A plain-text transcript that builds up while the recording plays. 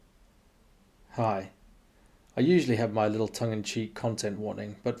Hi. I usually have my little tongue-in-cheek content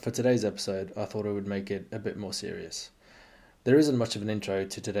warning, but for today's episode, I thought I would make it a bit more serious. There isn't much of an intro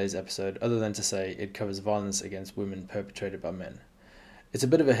to today's episode other than to say it covers violence against women perpetrated by men. It's a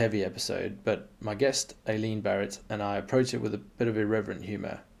bit of a heavy episode, but my guest, Aileen Barratt, and I approach it with a bit of irreverent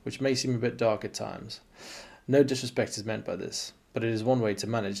humour, which may seem a bit dark at times. No disrespect is meant by this, but it is one way to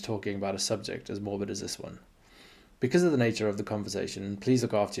manage talking about a subject as morbid as this one. Because of the nature of the conversation, please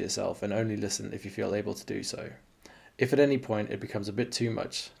look after yourself and only listen if you feel able to do so. If at any point it becomes a bit too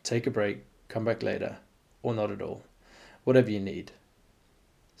much, take a break, come back later, or not at all. Whatever you need.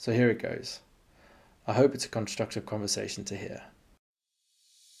 So here it goes. I hope it's a constructive conversation to hear.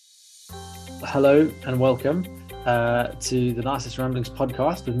 Hello and welcome to the Narcissist Ramblings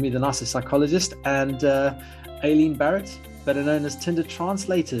podcast with me, the Narcissist Psychologist, and Aileen Barratt, better known as Tinder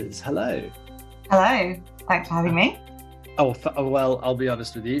Translators. Hello. Hello. Thanks for having me. Well, I'll be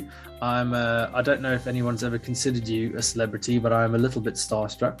honest with you. I don't know if anyone's ever considered you a celebrity, but I'm a little bit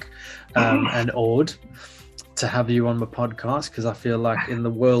starstruck and awed to have you on my podcast, because I feel like in the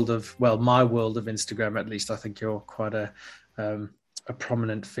world of, well, my world of Instagram, at least, I think you're quite a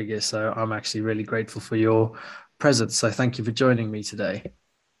prominent figure. So I'm actually really grateful for your presence. So thank you for joining me today.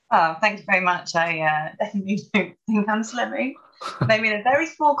 Oh, thank you very much. I definitely don't think I'm a celebrity. Maybe in a very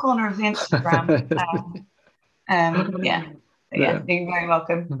small corner of the Instagram. Yeah, you're very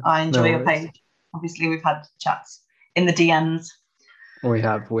welcome. I enjoy your page. Obviously, we've had chats in the DMs. We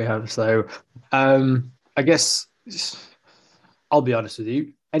have. So, I guess I'll be honest with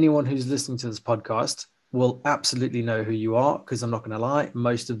you. Anyone who's listening to this podcast will absolutely know who you are, because I'm not going to lie.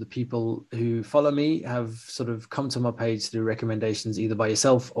 Most of the people who follow me have sort of come to my page through recommendations, either by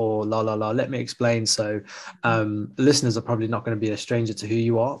yourself or let me explain. So, the listeners are probably not going to be a stranger to who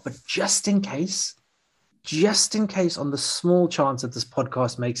you are, but just in case, on the small chance that this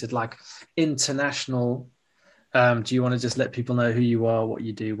podcast makes it like international, do you want to just let people know who you are, what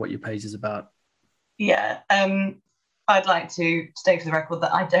you do, what your page is about? Yeah, I'd like to state for the record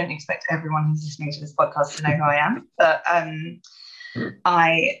that I don't expect everyone who's listening to this podcast to know who I am, but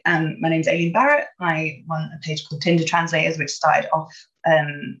my name's Aileen Barratt. I run a page called Tinder Translators, which started off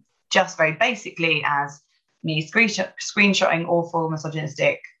just very basically as me screenshotting awful,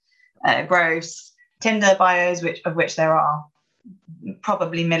 misogynistic, gross Tinder bios, of which there are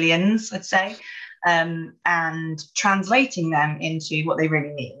probably millions, I'd say, and translating them into what they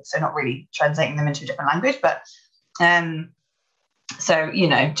really mean. So not really translating them into a different language, but so,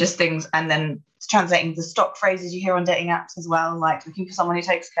 just things, and then translating the stock phrases you hear on dating apps as well, like looking for someone who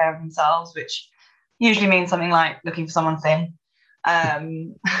takes care of themselves, which usually means something like looking for someone thin,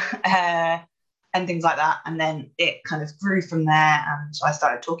 and things like that. And then it kind of grew from there, and I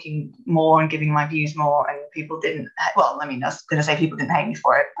started talking more and giving my views more, and people didn't, well, I was going to say people didn't hate me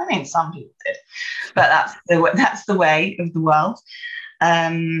for it. I mean, some people did, but that's the way of the world.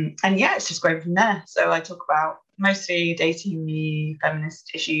 And yeah, it's just grown from there. So I talk about mostly dating,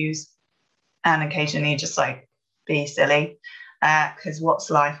 feminist issues, and occasionally just like be silly, because what's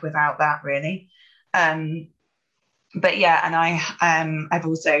life without that, really? But yeah, and I've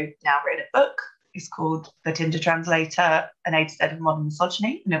also now written a book. It's called The Tinder Translator, An Aid Instead of Modern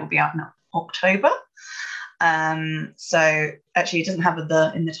Misogyny, and it will be out in October. So actually it doesn't have a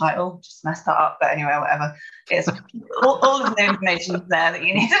 "the" in the title, just messed that up, but anyway, whatever. It's all of the information is there that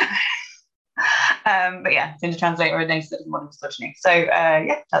you need. But yeah, Tinder Translator, An Aid Instead of Modern Misogyny. So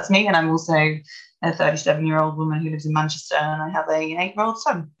yeah, that's me, and I'm also a 37-year-old woman who lives in Manchester, and I have an 8-year-old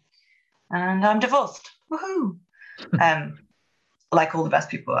son, and I'm divorced. Woohoo! Like all the best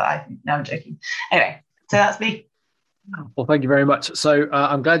people, I think. No, I'm joking. Anyway, so that's me. Well, thank you very much. So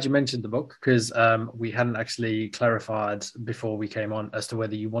I'm glad you mentioned the book, because we hadn't actually clarified before we came on as to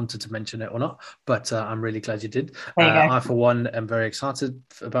whether you wanted to mention it or not, but I'm really glad you did. I, for one, am very excited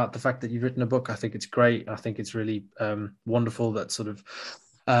about the fact that you've written a book. I think it's great. I think it's really wonderful that sort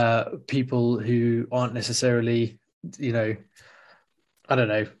of people who aren't necessarily, I don't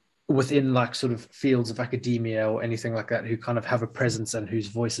know, within like sort of fields of academia or anything like that, who kind of have a presence and whose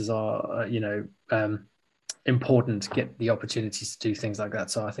voices are, important, get the opportunities to do things like that.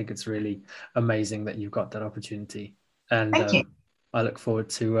 So I think it's really amazing that you've got that opportunity, and Thank you. I look forward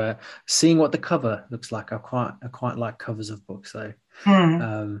to seeing what the cover looks like. I quite like covers of books, so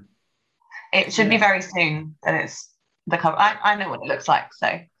it should be very soon that it's the cover. I know what it looks like,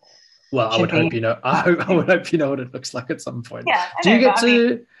 so well, I would hope I would hope you know what it looks like at some point. Yeah.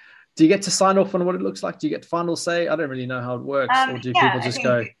 Do you get to sign off on what it looks like? Do you get final say? I don't really know how it works, or do people just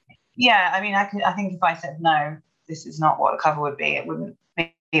go? Yeah, I mean, I think if I said no, this is not what a cover would be, it wouldn't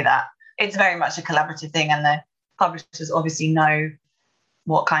be that. It's very much a collaborative thing, and the publishers obviously know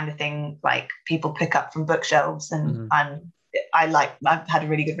what kind of thing like people pick up from bookshelves, and I've had a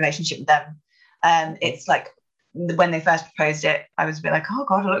really good relationship with them. It's like when they first proposed it, I was a bit like, oh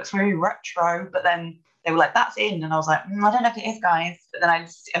god, it looks very retro, but then they were like, that's in, and I was like, I don't know if it is, guys. But then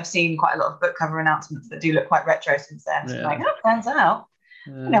I've seen quite a lot of book cover announcements that do look quite retro since then. So I'm like, oh, turns out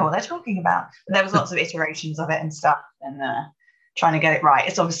I know what they're talking about. But there was lots of iterations of it and stuff, and trying to get it right.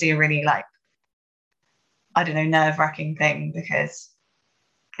 It's obviously a really like, I don't know, nerve-wracking thing, because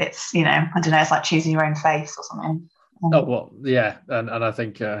it's, I don't know, it's like choosing your own face or something. Oh well, yeah, and I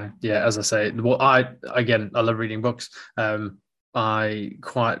think as I say, well, I love reading books. I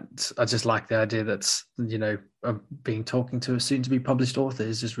just like the idea that being talking to a soon-to-be published author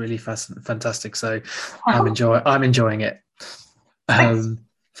is just really fantastic. So I'm enjoying it.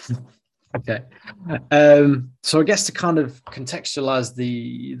 Okay. So I guess to kind of contextualize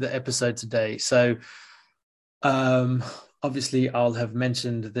the episode today. So obviously I'll have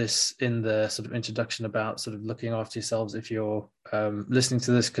mentioned this in the sort of introduction about sort of looking after yourselves if you're listening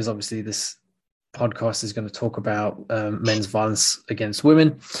to this, because obviously this podcast is going to talk about men's violence against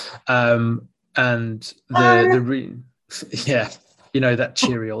women, and that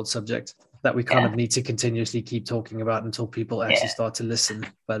cheery old subject that we kind of need to continuously keep talking about until people actually start to listen.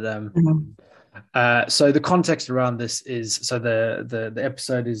 But so the context around this is, so the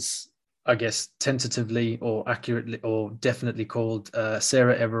episode is, I guess, tentatively or accurately or definitely called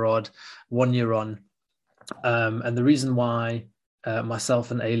Sarah Everard, 1 Year On. And the reason why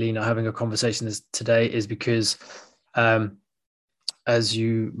myself and Aileen are having a conversation today is because, as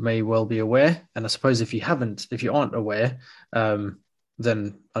you may well be aware, and I suppose if you aren't aware,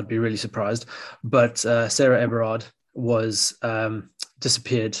 then I'd be really surprised. But Sarah Everard was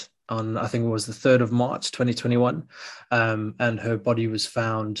disappeared on, I think it was the 3rd of March, 2021. And her body was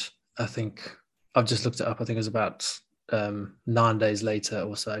found, I think, I've just looked it up, I think it was about 9 days later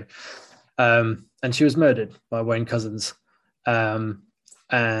or so. And she was murdered by Wayne Couzens.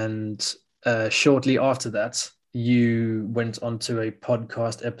 And shortly after that, you went on to a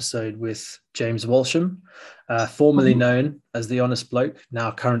podcast episode with James Walsham, formerly known as the Honest Bloke,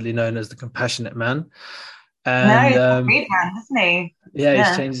 now currently known as the Compassionate Man. And he's a great man, isn't he? Yeah,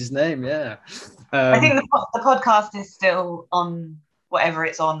 he's changed his name. Yeah, I think the podcast is still on whatever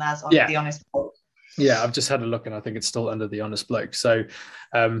it's on as, on the Honest Bloke. Yeah, I've just had a look, and I think it's still under the Honest Bloke. So,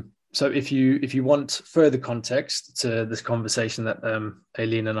 so if you want further context to this conversation that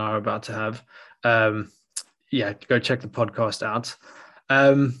Aileen and I are about to have, go check the podcast out.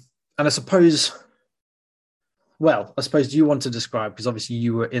 And I suppose, do you want to describe, because obviously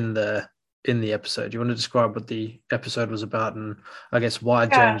you were in the episode, you want to describe what the episode was about, and I guess why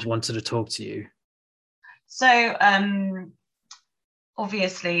James wanted to talk to you? So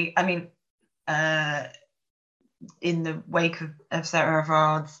obviously, I mean, in the wake of Sarah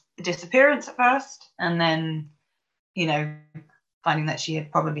Everard's disappearance at first, and then finding that she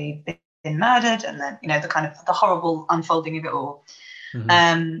had probably been murdered, and then the kind of the horrible unfolding of it all.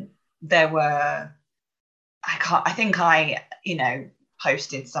 There were, I think I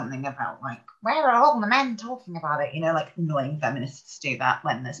posted something about like, where are all the men talking about it, like annoying feminists do that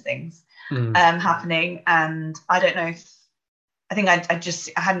when there's things happening. And I don't know if, I think I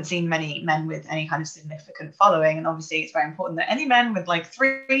hadn't seen many men with any kind of significant following, and obviously it's very important that any men with like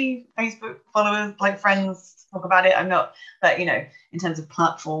 3 Facebook followers, like friends, talk about it. I'm not, but in terms of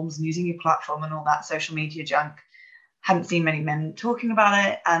platforms and using your platform and all that social media junk, hadn't seen many men talking about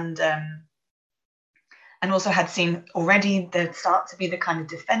it, and also had seen already there start to be the kind of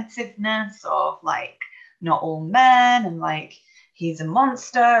defensiveness of like, not all men, and like, he's a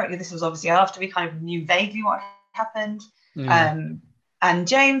monster. This was obviously after we kind of knew vaguely what happened. And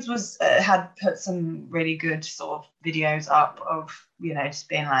James was had put some really good sort of videos up of just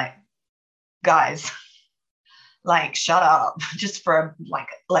being like, guys, like, shut up, just for like,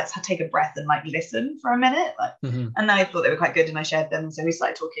 let's take a breath and like listen for a minute, like. And I thought they were quite good, and I shared them, so we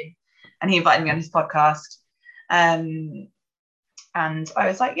started talking, and he invited me on his podcast, and I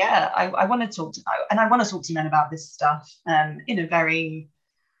was like, I want to talk to men about this stuff in a very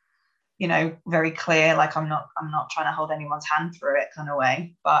very clear, like, I'm not trying to hold anyone's hand through it kind of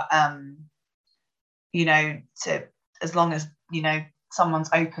way, but to, as long as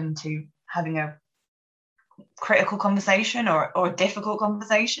someone's open to having a critical conversation or a difficult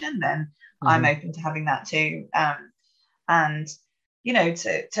conversation, then I'm open to having that too, and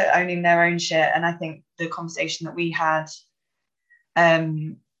to owning their own shit. And I think the conversation that we had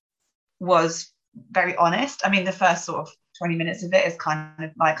was very honest. I mean, the first sort of 20 minutes of it is kind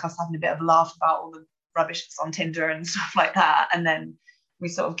of like us having a bit of a laugh about all the rubbish that's on Tinder and stuff like that, and then we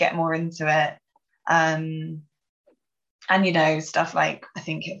sort of get more into it. And, stuff like, I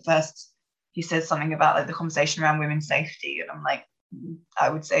think at first he says something about like the conversation around women's safety. And I'm like, I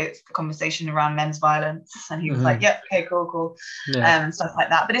would say it's the conversation around men's violence. And he was like, yeah, okay, cool. Yeah. And stuff like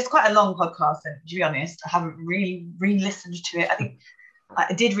that. But it's quite a long podcast. And to be honest, I haven't really re-listened to it. I think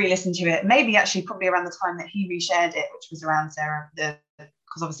I did re-listen to it, maybe actually probably around the time that he reshared it, which was around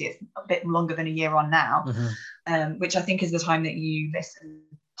because obviously it's a bit longer than a year on now, which I think is the time that you listened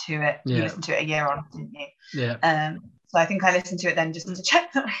to it. Yeah. You listened to it a year on, didn't you? Yeah. So I think I listened to it then just to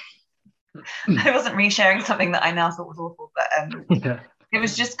check that I wasn't resharing something that I now thought was awful. But it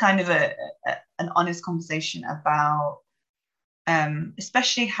was just kind of an honest conversation about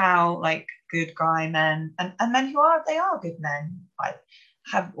especially how like good guy men and men who are good men, like,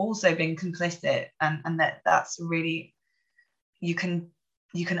 have also been complicit, and that's really, you can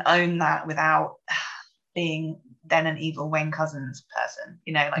own that without being then an evil Wayne Couzens person,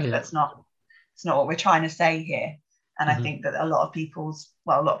 that's not, it's not what we're trying to say here. And I think that a lot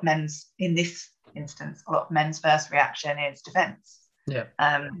of men's, in this instance, a lot of men's first reaction is defense.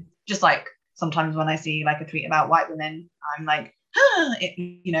 Just like sometimes when I see like a tweet about white women, I'm like,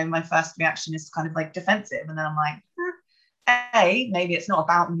 my first reaction is kind of like defensive, and then I'm like, A, maybe it's not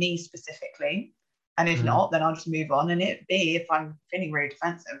about me specifically, and if not, then I'll just move on. And B, if I'm feeling really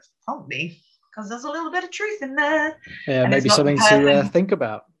defensive, probably because there's a little bit of truth in there. Yeah, and maybe something to think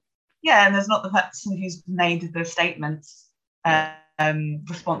about. Yeah, and there's not the person who's made the statements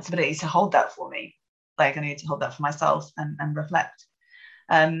responsibility to hold that for me. Like, I need to hold that for myself and reflect.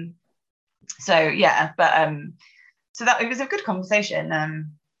 So that it was a good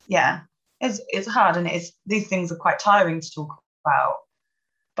conversation. It's hard, and these things are quite tiring to talk about,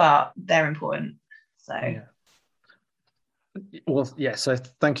 but they're important. So so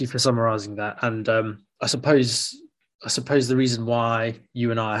thank you for summarizing that. And I suppose the reason why you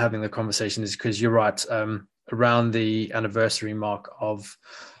and I are having the conversation is because you're right. Around the anniversary mark of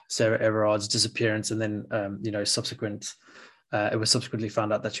Sarah Everard's disappearance, and then it was subsequently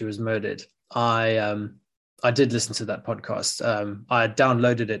found out that she was murdered. I did listen to that podcast. I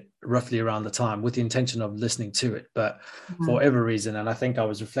downloaded it roughly around the time with the intention of listening to it, but for whatever reason, and I think I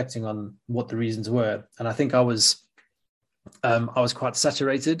was reflecting on what the reasons were, and I think I was quite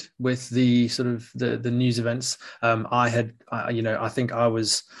saturated with the sort of the news events. I think I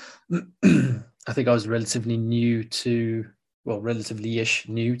was relatively relatively-ish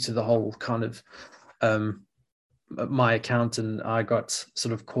new to the whole kind of my account, and I got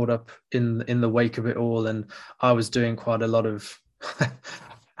sort of caught up in the wake of it all, and I was doing quite a lot of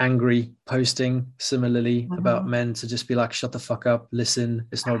angry posting similarly about men, to just be like, shut the fuck up, listen,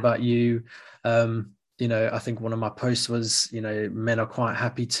 it's not about you. I think one of my posts was, men are quite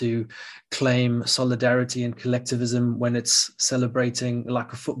happy to claim solidarity and collectivism when it's celebrating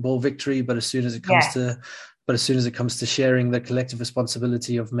like a football victory, but as soon as it comes to sharing the collective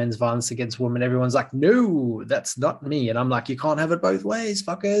responsibility of men's violence against women, everyone's like, no, that's not me. And I'm like, you can't have it both ways,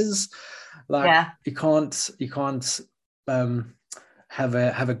 fuckers. Like, you can't have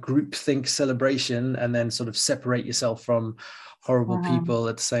a groupthink celebration and then sort of separate yourself from horrible people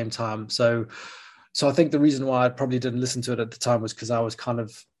at the same time. So I think the reason why I probably didn't listen to it at the time was because I was kind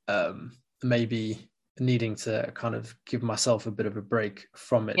of maybe needing to kind of give myself a bit of a break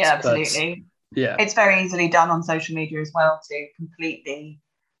from it. Yeah, absolutely. It's very easily done on social media as well to completely,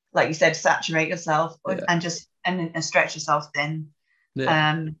 like you said, saturate yourself and just and stretch yourself thin.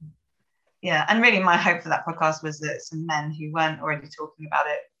 And really my hope for that podcast was that some men who weren't already talking about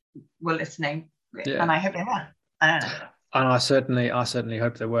it were listening, and I hope they were. I don't know. And I certainly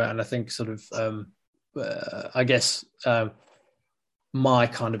hope they were. And I think sort of I guess my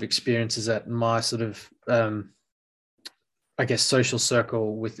kind of experiences at my sort of I guess social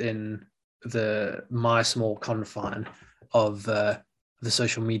circle within my small confine of the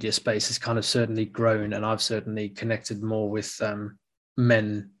social media space has kind of certainly grown, and I've certainly connected more with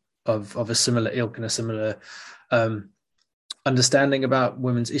men of a similar ilk and a similar understanding about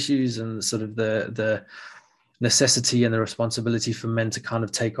women's issues, and sort of the necessity and the responsibility for men to kind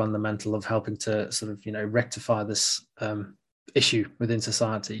of take on the mantle of helping to sort of rectify this issue within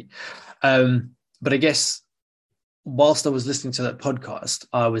society. But I guess whilst I was listening to that podcast,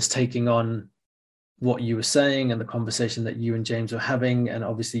 I was taking on what you were saying and the conversation that you and James were having. And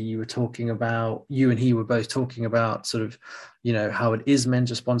obviously you and he were both talking about sort of, how it is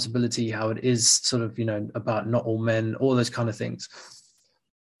men's responsibility, how it is sort of, about not all men, all those kind of things.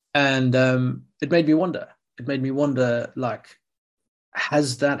 And it made me wonder, like,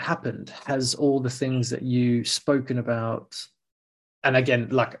 has that happened? Has all the things that you spoken about and again,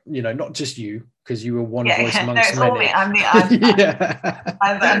 like, not just you, because you were one voice Yeah, no, amongst it's all me. many. I'm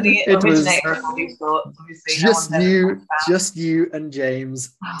Yeah. the It was originator of all these thoughts. Obviously, no one's ever talked about. just you and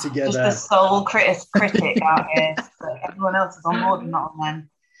James Just the together. sole critic out here. So everyone else is on board and not on them.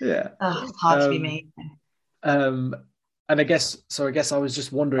 Yeah. Oh, it's hard to be me. Um, and I guess I was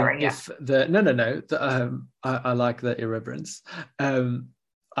just wondering Sorry, yeah. if I like the irreverence. I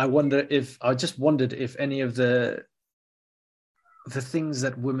just wondered if any of the things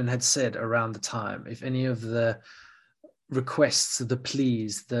that women had said around the time, if any of the requests, the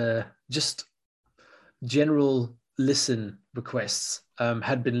pleas, the just general listen requests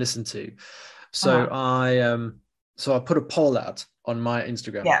had been listened to. So I put a poll out on my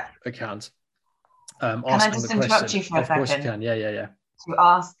Instagram account, Can I asking just the interrupt question. you for a Of course you second? can. Yeah. To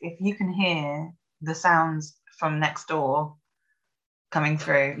ask if you can hear the sounds from next door coming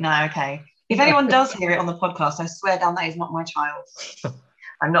through. No, okay. If anyone does hear it on the podcast, I swear down that is not my child.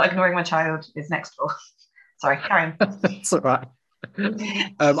 I'm not ignoring my child. It's next door. Sorry, Karen. It's all right.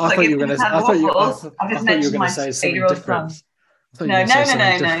 I Like, thought you were going to. I thought you were going to say something different. No.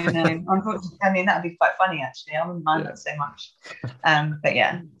 Unfortunately, that'd be quite funny actually. I wouldn't mind that so much. But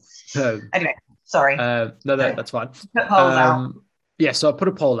yeah. Anyway, sorry. No, that's fine. Put polls out. Yeah, so I put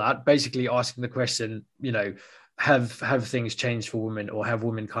a poll out, basically asking the question, have things changed for women, or have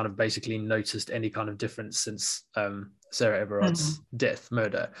women kind of basically noticed any kind of difference since Sarah Everard's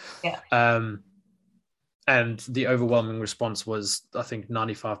murder? Yeah. And the overwhelming response was, I think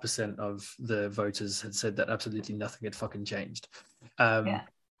 95% of the voters had said that absolutely nothing had fucking changed. And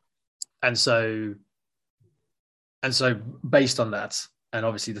so based on that, and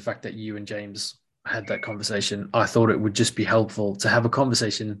obviously the fact that you and James had that conversation, I thought it would just be helpful to have a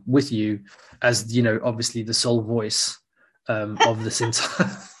conversation with you as, obviously the sole voice of this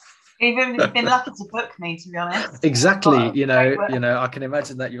entire... You've been lucky to book me, to be honest. Exactly. I can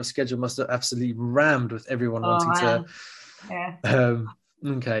imagine that your schedule must have absolutely rammed with everyone wanting to. Yeah.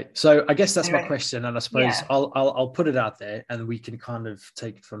 Okay. So I guess that's my question. And I suppose I'll put it out there and we can kind of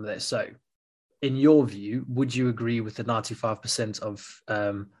take it from there. So in your view, would you agree with the 95% of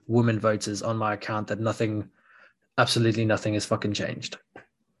women voters on my account that absolutely nothing has fucking changed?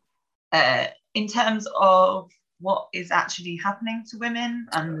 In terms of what is actually happening to women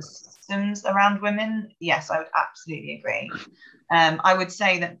and the systems around women, yes, I would absolutely agree. I would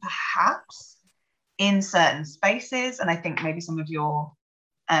say that perhaps in certain spaces, and I think maybe some of your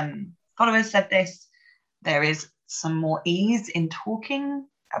followers said this, there is some more ease in talking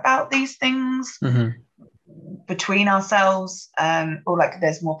about these things between ourselves, or like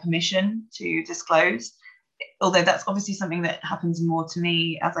there's more permission to disclose. Although that's obviously something that happens more to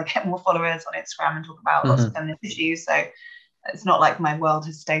me as I get more followers on Instagram and talk about lots of feminist issues. So it's not like my world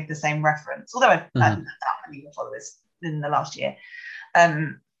has stayed the same reference, although I've had that many more followers in the last year.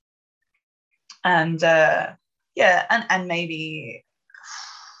 And maybe,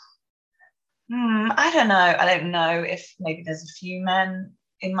 I don't know. I don't know if maybe there's a few men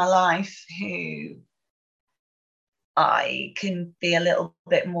in my life who I can be a little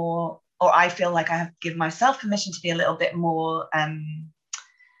bit more, or I feel like I have to give myself permission to be a little bit more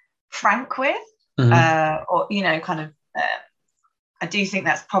frank with, or, I do think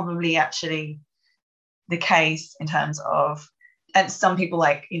that's probably actually the case in terms of, and some people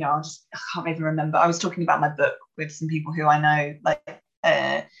I can't even remember. I was talking about my book with some people who I know, like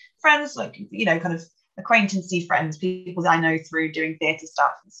friends, like, kind of acquaintancy friends, people that I know through doing theatre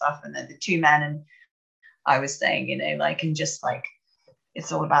stuff, and then the two men, and I was saying, and just like,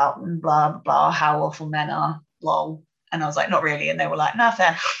 it's all about blah, blah, blah, how awful men are, lol. And I was like, not really. And they were like, nah,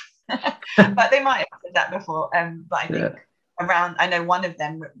 fair. But they might have said that before. But I think I know one of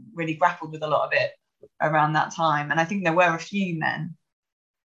them really grappled with a lot of it around that time. And I think there were a few men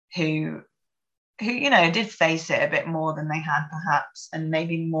who did face it a bit more than they had perhaps. And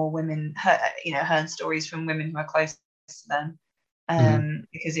maybe more women, heard stories from women who are close to them.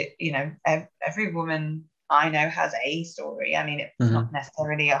 Because every woman I know has a story. I mean, it's not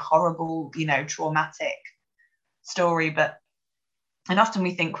necessarily a horrible, traumatic story, and often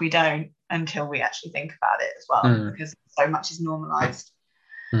we think we don't until we actually think about it as well, because so much is normalized.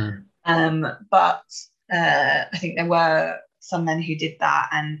 But I think there were some men who did that,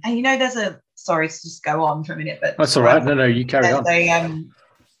 and sorry to just go on for a minute, but that's all right. No, you carry on.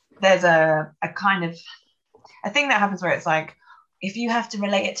 There's a kind of a thing that happens where it's like, if you have to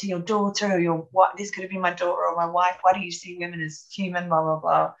relate it to your daughter or this could have been my daughter or my wife, why do you see women as human, blah, blah,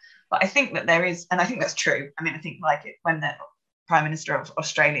 blah. But I think that there is, and I think that's true. I mean, I think like when the Prime Minister of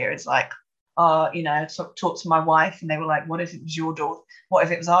Australia is like, talk to my wife, and they were like, what if it was your daughter? What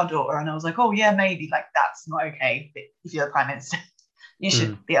if it was our daughter? And I was like, oh yeah, maybe, like, that's not okay if you're the Prime Minister. You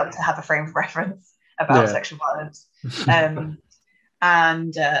should be able to have a frame of reference about Yeah. sexual violence.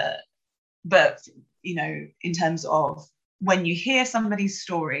 But in terms of when you hear somebody's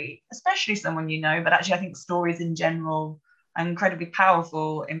story, especially someone but actually I think stories in general are incredibly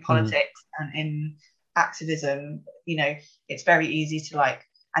powerful in politics and in activism. It's very easy to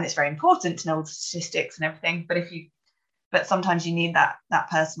and it's very important to know the statistics and everything, but sometimes you need that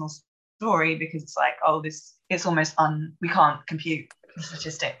personal story, because it's it's almost we can't compute the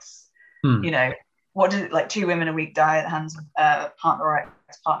statistics. What does it 2 women a week die at the hands of partner or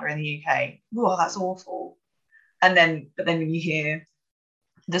ex-partner in the UK? Whoa, that's awful. But then when you hear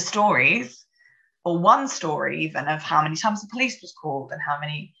the stories, or one story even, of how many times the police was called and how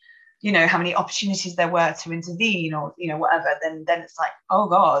many opportunities there were to intervene, or whatever, then it's oh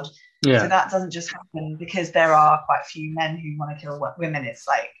God. So that doesn't just happen because there are quite a few men who want to kill women. It's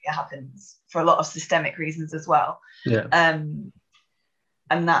it happens for a lot of systemic reasons as well.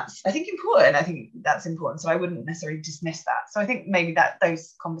 And that's, I think, important. I think that's important. So I wouldn't necessarily dismiss that. So I think maybe that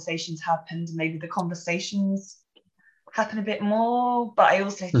those conversations happened, maybe the conversations happen a bit more, but I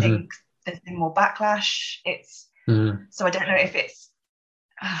also think there's been more backlash. So I don't know if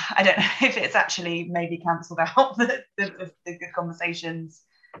it's actually maybe cancelled out the good conversations.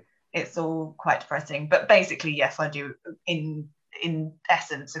 It's all quite depressing. But basically, yes, I do in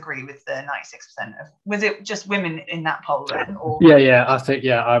essence agree with the 96% of. Was it just women in that poll then? Or I think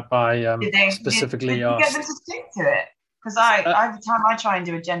I specifically did you get them to stick to it? Because every time I try and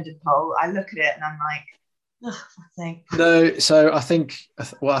do a gendered poll, I look at it and I'm like, no. So I think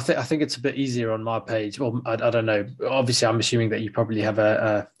it's a bit easier on my page. Well, I don't know. Obviously, I'm assuming that you probably have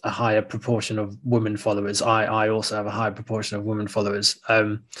a higher proportion of women followers. I also have a higher proportion of women followers.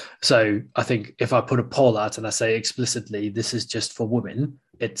 So I think if I put a poll out and I say explicitly this is just for women,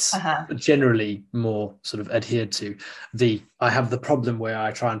 it's generally more sort of adhered to. I have the problem where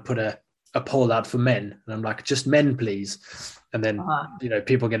I try and put a poll out for men, and I'm like, just men, please. And then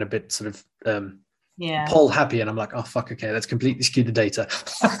people get a bit sort of poll happy, and I'm like, oh fuck, okay, that's completely skewed the data.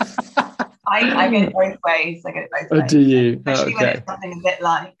 I get it both ways. Oh, do you? Especially when it's something a bit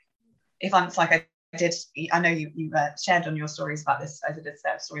if I'm I know you shared on your stories about this. I did a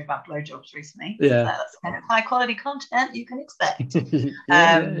set of stories about blowjobs recently. That's kind of high quality content you can expect. And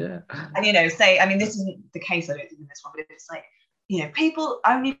this isn't the case, I don't think, in this one, but it's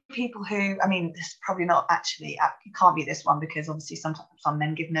only people who, this is probably not actually, it can't be this one, because obviously sometimes some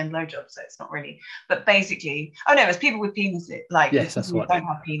men give men blowjobs, so it's not really, but basically, it's people with penises, yes, that's what don't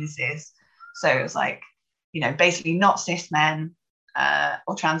have penises. So it's basically not cis men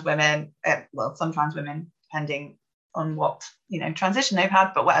or trans women, some trans women, depending on what, transition they've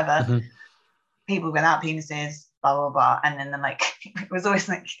had, but whatever, people without penises, blah, blah, blah. And then it was always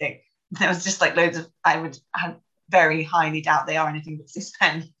there was just loads of, I very highly doubt they are anything but cis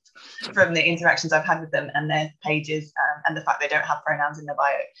men from the interactions I've had with them and their pages, and the fact they don't have pronouns in their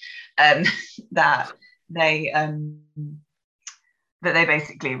bio, that they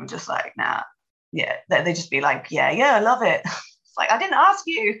basically were just nah, they just be I love it. It's I didn't ask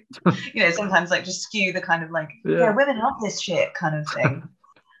you. Sometimes just skew the kind of women love this shit kind of thing.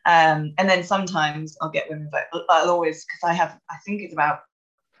 And then sometimes I'll get women, I'll always, because I think it's about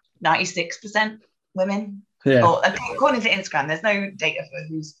 96% women. Or according to Instagram, there's no data for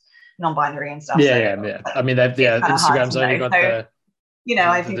who's non-binary and stuff. Instagram's only got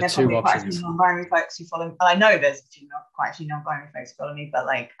I think there's probably quite a few non-binary folks who follow me. I know there's quite a few non-binary folks who follow me, but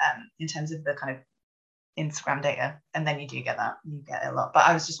in terms of the kind of Instagram data, and then you do get that, you get it a lot. But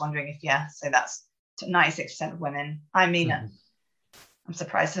I was just wondering if so that's 96% of women. I'm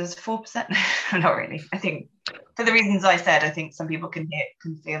surprised there's 4%. Not really. I think for the reasons I said, I think some people can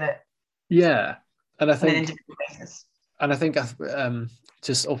feel it. Yeah. And I think,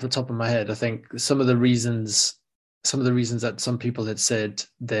 just off the top of my head, I think some of the reasons that some people had said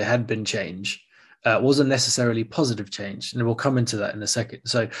there had been change wasn't necessarily positive change, and we'll come into that in a second.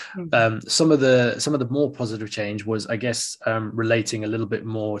 So some of the more positive change was, I guess, relating a little bit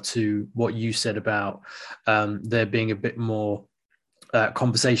more to what you said about there being a bit more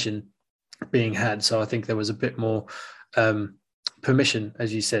conversation being had. So I think there was a bit more permission,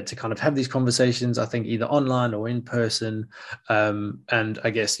 as you said, to kind of have these conversations, I think either online or in person. And I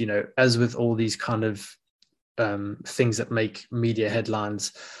guess, as with all these kind of things that make media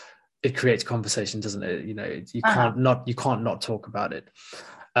headlines, it creates conversation, doesn't it? You can't not talk about it.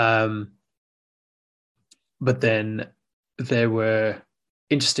 But then there were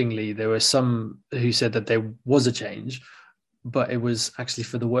some who said that there was a change, but it was actually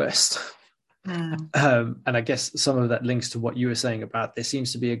for the worst. And I guess some of that links to what you were saying about there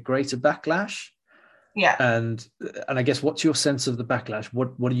seems to be a greater backlash Yeah. And I guess, what's your sense of the backlash?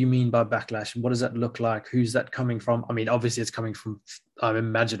 What do you mean by backlash? What does that look like? Who's that coming from? I mean, obviously it's coming from, I'm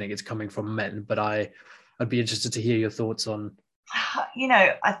imagining it's coming from men, but I'd be interested to hear your thoughts on.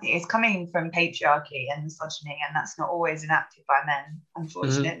 I think it's coming from patriarchy and misogyny, and that's not always enacted by men, Mhm.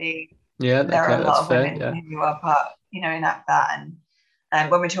 unfortunately. Yeah, There okay, are a lot that's of fair. women Yeah. who are part, enact that. And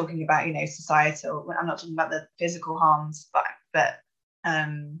when we're talking about, societal, I'm not talking about the physical harms, but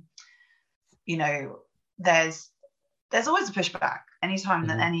um, you know, there's always a pushback anytime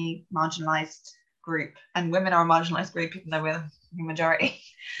that Mhm. any marginalized group, and women are a marginalized group, even though we're the majority,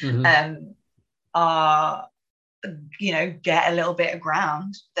 Mhm. um, are get a little bit of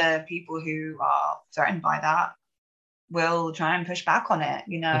ground. The people who are threatened by that will try and push back on it.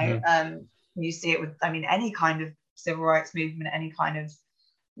 Mhm. You see it with, I mean, any kind of civil rights movement, any kind of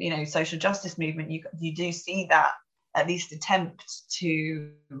social justice movement. You do see that at least attempt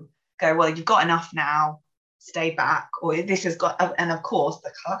to go, well, you've got enough now, stay back, or this has got, and of course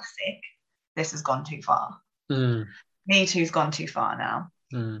the classic, this has gone too far. Mm. Me Too's gone too far now.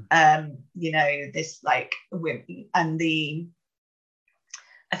 Mm. This like, and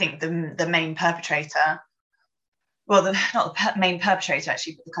I think the main perpetrator, well, not the main perpetrator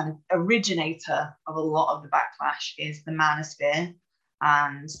actually, but the kind of originator of a lot of the backlash is the manosphere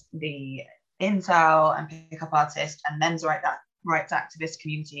and the incel and pickup artist and men's rights activist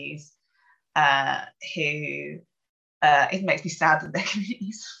communities, who it makes me sad that their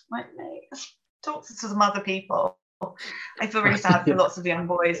communities like me. Talk to some other people. I feel really sad for Yeah. lots of young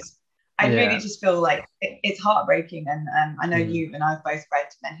boys. I really Yeah. just feel like it's heartbreaking. And I know Mm. you and I've both read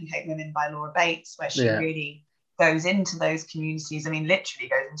Men Who Hate Women by Laura Bates, where she Yeah. really goes into those communities. I mean, literally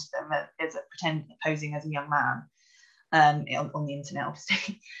goes into them as posing as a young man, on the internet,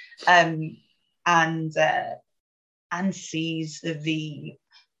 obviously, um, and sees the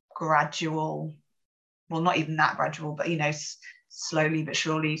gradual, well, not even that gradual, but slowly but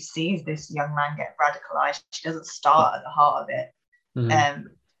surely sees this young man get radicalized. She doesn't start at the heart of it. Mm.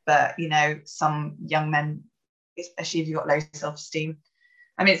 But some young men, especially if you've got low self-esteem,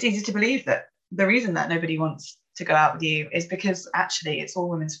 I mean, it's easy to believe that the reason that nobody wants to go out with you is because actually it's all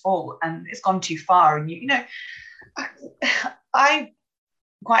women's fault and it's gone too far. And I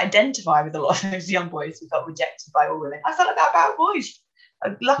quite identify with a lot of those young boys who felt rejected by all women. I felt like that about boys.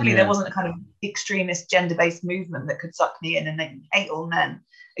 Luckily, there Yeah. wasn't a kind of extremist gender-based movement that could suck me in and then hate all men,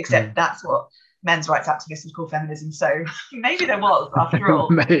 except Mm. that's what men's rights activists would call feminism. So maybe there was, after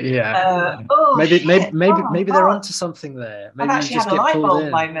all. Yeah. Oh Maybe, maybe, shit! Oh maybe, my maybe they're god! onto something there. I've Maybe you actually just had a get light pulled bulb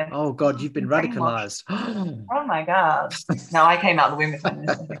in. moment. Oh Oh, God, you've I've been been brainwashed. radicalized. Oh my god! No, I came out the womb with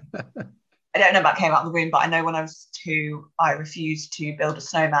feminist. I think. I don't know about came out the womb, but I know when I was 2, I refused to build a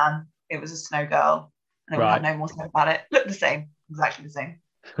snowman. It was a snow girl, and I would have Right. no more to know about it. Looked the same, exactly the same.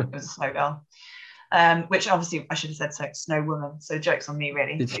 It was a snow girl, which obviously I should have said snow woman. So jokes on me,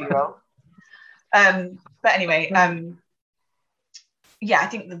 really, 2-year-old. But anyway, yeah, I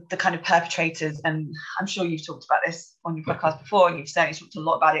think the kind of perpetrators, and I'm sure you've talked about this on your podcast before, and you've certainly talked a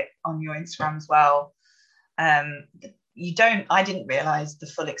lot about it on your Instagram as well. I didn't realize the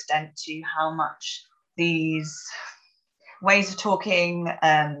full extent to how much these ways of talking,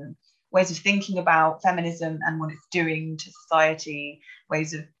 ways of thinking about feminism and what it's doing to society,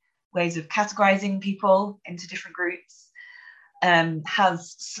 ways of categorizing people into different groups,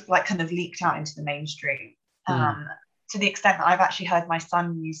 has like kind of leaked out into the mainstream. Mm. To the extent that I've actually heard my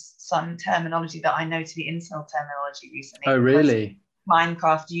son use some terminology that I know to be incel terminology Oh, recently, because really?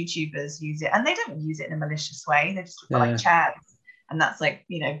 Minecraft YouTubers use it, and they don't use it in a malicious way. They just talk about like Yeah. chads, and that's like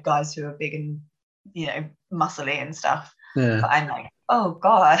guys who are big and muscly and stuff. Yeah. But I'm like, oh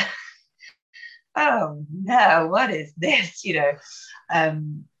god, oh no, what is this?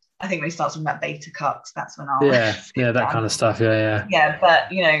 I think when he starts talking about beta cucks, that's when I'll Yeah. sit Yeah. That down. kind of stuff. Yeah. Yeah. Yeah, but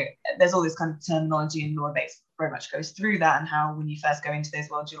there's all this kind of terminology, and Laura Bates very much goes through that, and how when you first go into those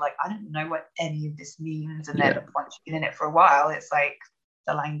worlds, you're like, I don't know what any of this means, and Yeah. then once you've been in it for a while, it's like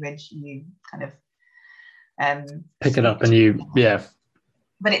the language you kind of Pick it up speak and to. yeah.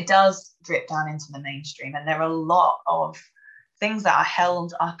 But it does drip down into the mainstream, and there are a lot of things that are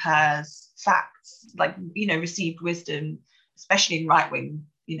held up as facts, like received wisdom, especially in right wing,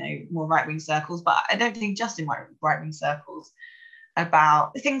 more right wing circles. But I don't think just in right wing circles,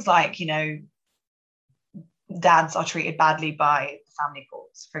 about things like dads are treated badly by the family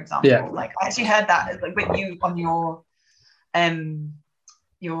courts, for Yeah. example. Like I actually heard that, like when you on your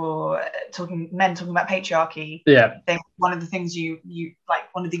talking about patriarchy. Yeah. One of the things you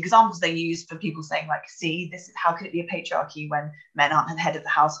like, one of the examples they use for people saying like, see, this is how could it be a patriarchy when men aren't the head of the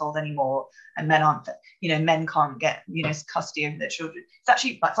household anymore, and men aren't, men can't get custody of their children. It's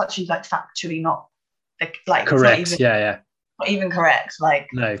actually like factually not like Correct. it's Yeah. not even correct. Like,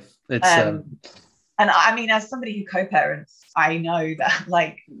 No, it's and I mean, as somebody who co-parents, I know that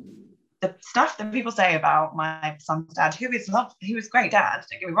like the stuff that people say about my son's dad, who is a great dad,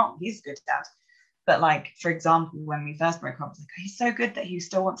 don't get me wrong, he's a good dad. But like, for example, when we first broke up, I was like, he's so good that he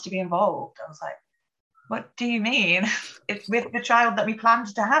still wants to be involved. I was like, what do you mean? It's with the child that we planned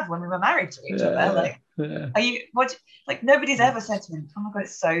to have when we were married to each other. Like, are you, what, like, nobody's ever said to him, oh my God,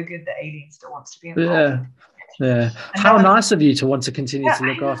 it's so good that Aileen still wants to be involved. Yeah. How nice of you to want to continue to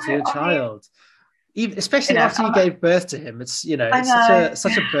look after your child. Even, especially after you gave birth to him, it's it's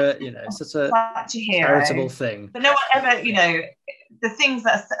such a charitable thing. But no one ever, the things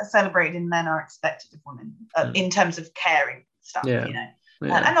that are celebrated in men are expected of women in terms of caring stuff, and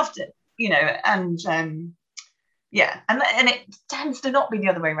often, and and it tends to not be the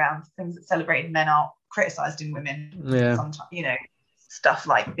other way around. Things that celebrate in men are criticized in women. Sometimes, stuff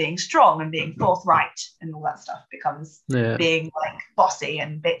like being strong and being forthright and all that stuff becomes being like bossy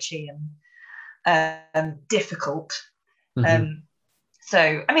and bitchy and difficult.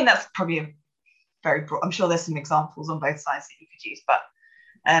 So I mean, that's probably a very broad, I'm sure there's some examples on both sides that you could use, but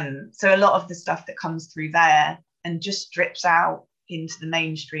so a lot of the stuff that comes through there and just drips out into the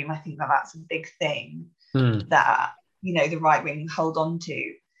mainstream, I think that's a big thing that the right wing hold on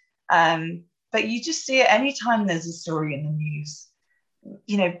to, but you just see it anytime there's a story in the news,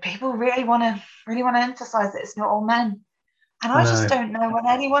 people really want to emphasize that it's not all men. And I just don't know when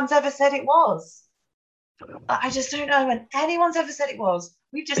anyone's ever said it was. I just don't know when anyone's ever said it was.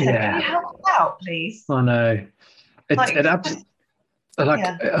 We've just said, can you help us out, please? I know. I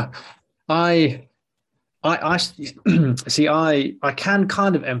see. I can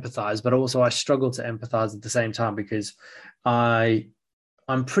kind of empathize, but also I struggle to empathize at the same time, because I'm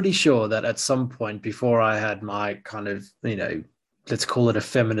pretty sure that at some point before I had my kind of, let's call it a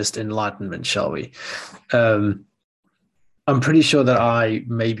feminist enlightenment, shall we? I'm pretty sure that I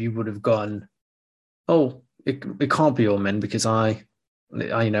maybe would have gone, oh, it can't be all men, because I'm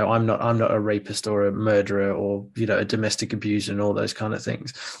not a rapist or a murderer or a domestic abuser and all those kind of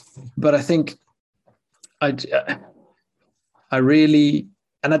things. But I think I really,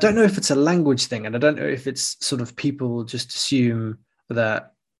 and I don't know if it's a language thing, and I don't know if it's sort of people just assume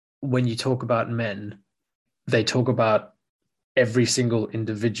that when you talk about men, they talk about every single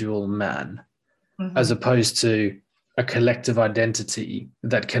individual man, as opposed to a collective identity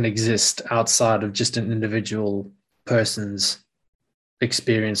that can exist outside of just an individual person's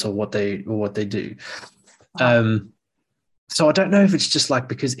experience or what they do. So I don't know if it's just like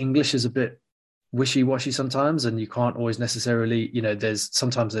because English is a bit wishy-washy sometimes, and you can't always necessarily, there's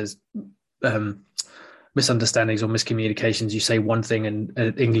misunderstandings or miscommunications. You say one thing and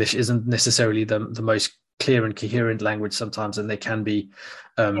English isn't necessarily the most clear and coherent language sometimes, and there can be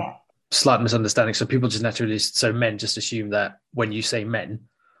slight misunderstandings. So people just naturally, men just assume that when you say men,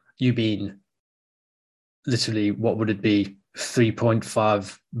 you mean literally, what would it be?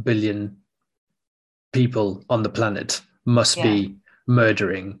 3.5 billion people on the planet must be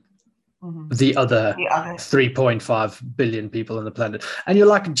murdering the other 3.5 billion people on the planet. And you're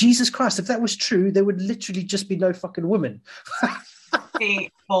like, Jesus Christ, if that was true, there would literally just be no fucking women. Be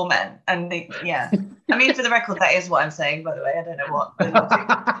all men. And I mean, for the record, that is what I'm saying, by the way. I don't know what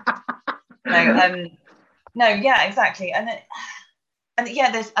exactly. And I think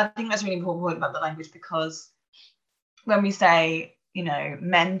that's a really important point about the language, because when we say,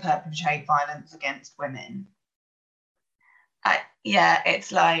 men perpetrate violence against women,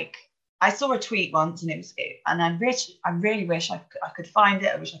 it's like, I saw a tweet once, and I really wish I could find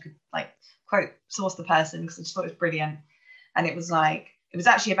it. I wish I could quote source the person, because I just thought it was brilliant. And it was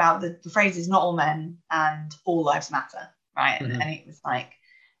actually about the phrase is not all men and all lives matter, right? And it was like,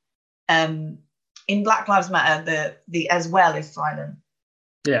 in Black Lives Matter, the as well is silent.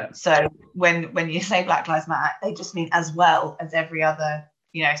 Yeah. So when you say Black Lives Matter, they just mean as well as every other,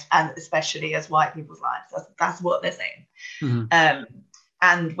 and especially as white people's lives. That's what they're saying.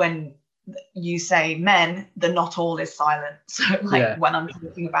 And when you say men, the not all is silent. So when I'm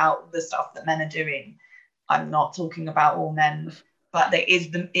talking about the stuff that men are doing, I'm not talking about all men, but it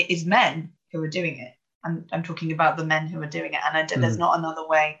is men who are doing it. I'm talking about the men who are doing it, and there's not another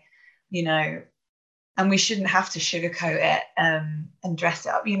way, and we shouldn't have to sugarcoat it and dress it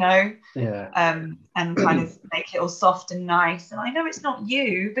up, and kind of make it all soft and nice. And I know it's not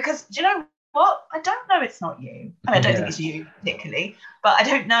you, because do you know what? I don't know it's not you. I mean, I don't think it's you particularly, but I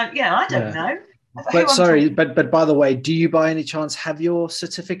don't know. I don't know. Who But I'm sorry, talking. but by the way, do you by any chance have your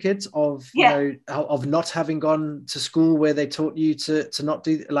certificate of, Yeah, of not having gone to school where they taught you to not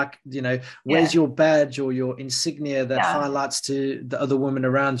do, like, where's yeah, your badge or your insignia that yeah, highlights to the other women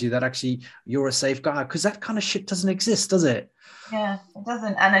around you that actually you're a safe guy? Because that kind of shit doesn't exist, does it? yeah. It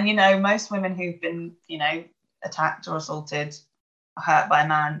doesn't. And then most women who've been attacked or assaulted, hurt by a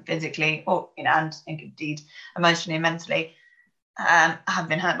man physically, or and indeed emotionally and mentally, have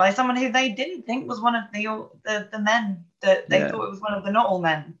been hurt by someone who they didn't think was one of the men, that they Yeah, thought it was one of the not all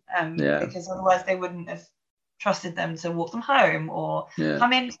men, yeah, because otherwise they wouldn't have trusted them to walk them home or yeah.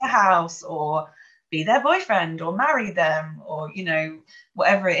 come into the house or be their boyfriend or marry them or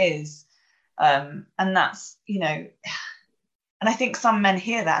whatever it is. And that's and I think some men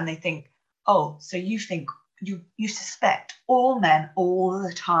hear that and they think, oh, so you think you suspect all men all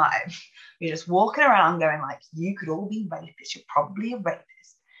the time. You're just walking around going like, you could all be rapists. You're probably a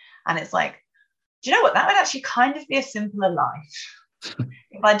rapist. And it's like, do you know what? That would actually kind of be a simpler life.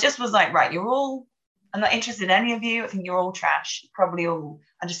 If I just was like, right, I'm not interested in any of you. I think you're all trash. Probably all,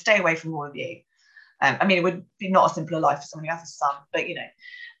 and just stay away from all of you. I mean, it would be not a simpler life for someone who has a son, but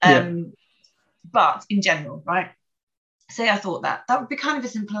Yeah. but in general, right? Say I thought that would be kind of a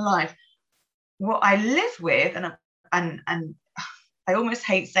simpler life. What I live with, and I almost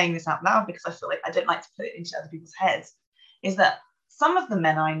hate saying this out loud because I feel like I don't like to put it into other people's heads, is that some of the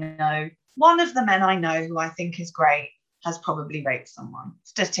men I know, one of the men I know who I think is great, has probably raped someone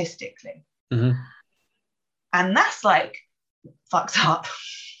statistically. Mm-hmm. And that's like fucked up.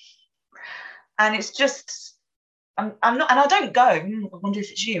 And it's just, I'm not, and I don't go, I wonder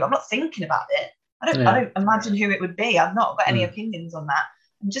if it's you. I'm not thinking about it. I Yeah. don't imagine who it would be. I've not got any Mm. opinions on that.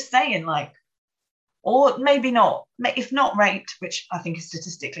 I'm just saying, like, or maybe not, if not raped, which I think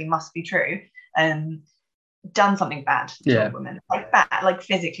statistically must be true, done something bad to a Yeah. woman, like bad, like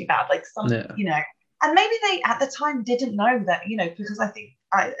physically bad, like Yeah. and maybe they at the time didn't know that, because I think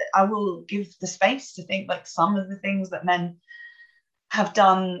I will give the space to think like some of the things that men have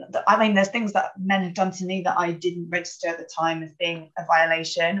done. I mean, there's things that men have done to me that I didn't register at the time as being a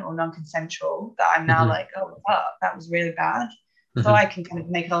violation or non-consensual, that I'm now Mm-hmm. like, oh, fuck, that was really bad. So Mm-hmm. I can kind of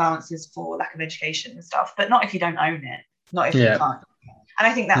make allowances for lack of education and stuff, but not if you don't own it, not if you Yeah. can't. And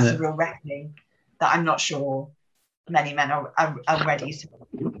I think that's a Yeah. real reckoning that I'm not sure many men are ready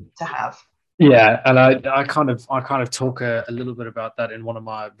to have. Yeah, and I kind of talk a little bit about that in one of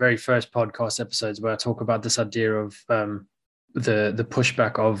my very first podcast episodes where I talk about this idea of the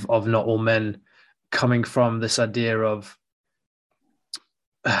pushback of not all men coming from this idea of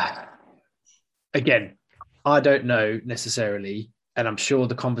again, I don't know necessarily, and I'm sure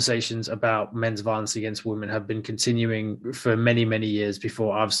the conversations about men's violence against women have been continuing for many, many years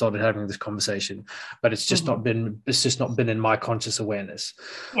before I've started having this conversation. But it's just Mm-hmm. not been in my conscious awareness.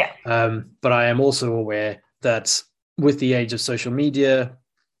 Yeah. But I am also aware that with the age of social media,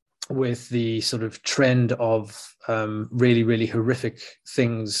 with the sort of trend of really, really horrific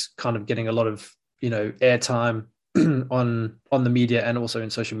things kind of getting a lot of airtime on the media and also in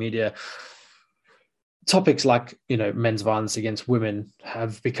social media, topics like men's violence against women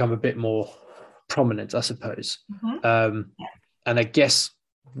have become a bit more prominent, I suppose. Mm-hmm. um, Yeah. and I guess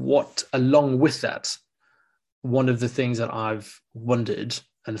what along with that, one of the things that I've wondered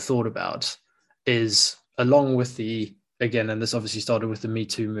and thought about is, along with the, again, and this obviously started with the Me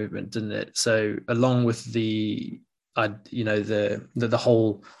Too movement, didn't it? So along with the the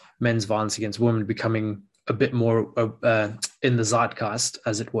whole men's violence against women becoming a bit more in the zeitgeist,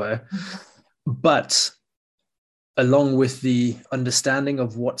 as it were. Mm-hmm. But along with the understanding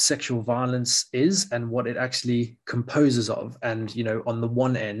of what sexual violence is and what it actually composes of, and on the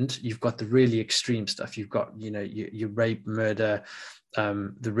one end you've got the really extreme stuff, you've got your rape, murder,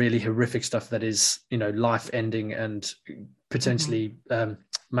 the really horrific stuff that is life ending and Mm-hmm. potentially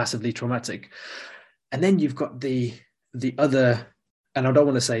massively traumatic. And then you've got the other, and I don't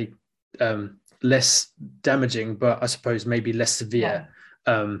want to say less damaging, but I suppose maybe less severe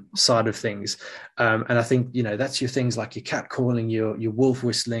Yeah. side of things. And I think that's your things like your cat calling, your wolf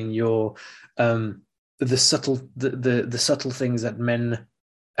whistling, your the subtle things that men,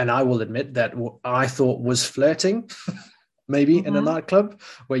 and I will admit that I thought was flirting maybe in a Mm-hmm. nightclub,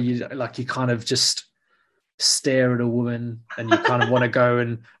 where you kind of just stare at a woman and you kind of want to go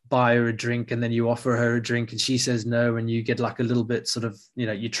and buy her a drink, and then you offer her a drink and she says no, and you get like a little bit sort of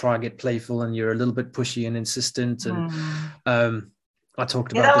you try to get playful and you're a little bit pushy and insistent. And Mm. I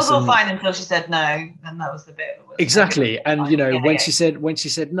talked Yeah, about that was this all in fine until she said no, and that was the bit that was maybe a little exactly. bit And fine. Yeah, when yeah, she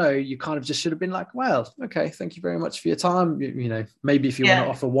said no, you kind of just should have been like, well, okay, thank you very much for your time. Maybe if you want to yeah,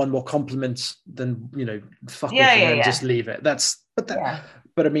 offer one more compliment, then fuck yeah, off and yeah, then yeah, just leave it. That's but that yeah.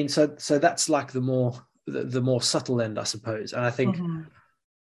 but I mean, so that's like the more subtle end, I suppose. And I think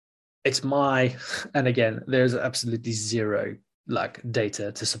it's my, and again, there's absolutely zero like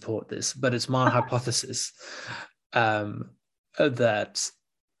data to support this, but it's my hypothesis that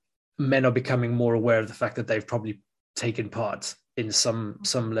men are becoming more aware of the fact that they've probably taken part in some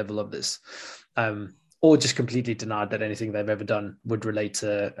level of this, or just completely denied that anything they've ever done would relate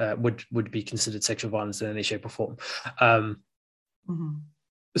to would be considered sexual violence in any shape or form.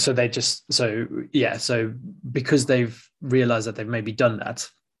 So they just so because they've realized that they've maybe done that,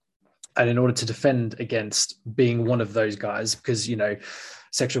 and in order to defend against being one of those guys, because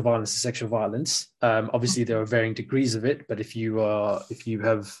sexual violence is sexual violence. Obviously, there are varying degrees of it, but if you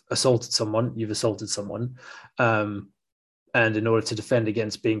have assaulted someone, you've assaulted someone. And in order to defend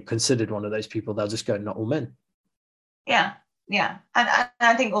against being considered one of those people, they'll just go, not all men. Yeah. And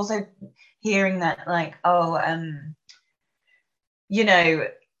I think also hearing that, like,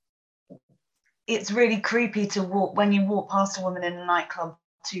 it's really creepy to when you walk past a woman in a nightclub,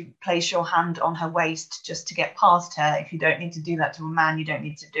 to place your hand on her waist just to get past her. If you don't need to do that to a man, you don't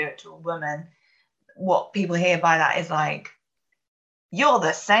need to do it to a woman. What people hear by that is like, you're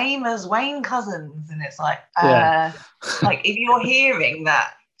the same as Wayne Cousins. And it's like, like if you're hearing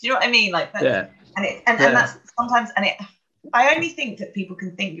that, do you know what I mean? Like, and that's sometimes, I only think that people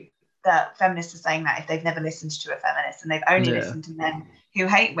can think that feminists are saying that if they've never listened to a feminist and they've only listened to men who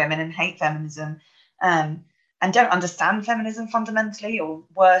hate women and hate feminism, and don't understand feminism fundamentally, or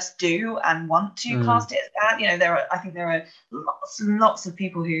worse, do and want to cast it as bad. I think there are lots of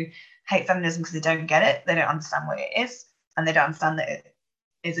people who hate feminism because they don't get it. They don't understand what it is, and they don't understand that it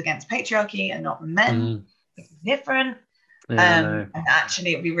is against patriarchy and not men. It's different. And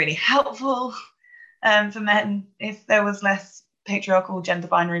actually, it would be really helpful for men if there was less patriarchal gender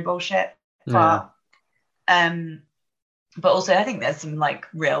binary bullshit. But also, I think there's some like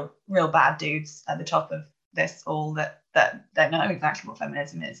real bad dudes at the top of this all that don't know exactly what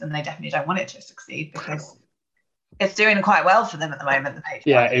feminism is, and they definitely don't want it to succeed because it's doing quite well for them at the moment. The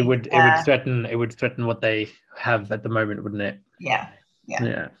patriarchy. It would threaten what they have at the moment, wouldn't it? Yeah.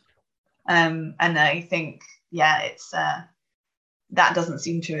 And I think it's that doesn't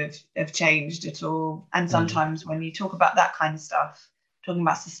seem to have changed at all. And sometimes when you talk about that kind of stuff, talking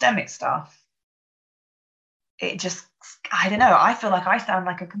about systemic stuff, it just, I don't know, I feel like I sound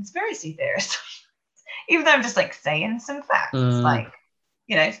like a conspiracy theorist. Even though I'm just like saying some facts, like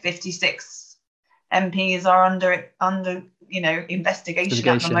 56 MPs are under investigation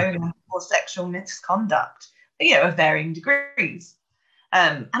at the moment for sexual misconduct, of varying degrees.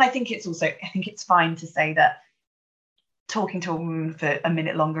 And I think it's fine to say that talking to a woman for a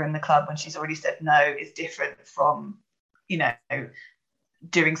minute longer in the club when she's already said no is different from,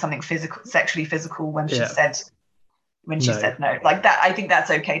 doing something sexually physical when she said no. Like that, I think that's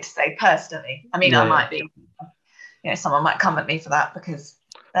okay to say personally. I mean, I might be, someone might come at me for that because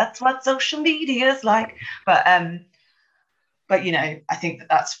that's what social media is like. But I think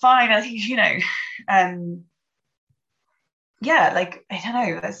that's fine. I think, like, I don't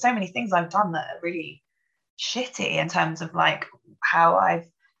know, there's so many things I've done that are really shitty in terms of like how I've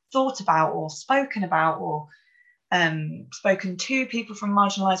thought about or spoken about or spoken to people from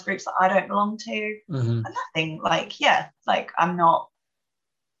marginalized groups that I don't belong to, and nothing like I'm not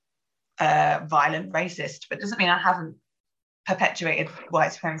a violent racist, but it doesn't mean I haven't perpetuated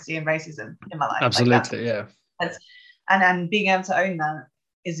white supremacy and racism in my life. Absolutely, and being able to own that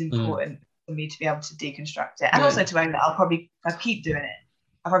is important for me to be able to deconstruct it, and also to own that I'll keep doing it.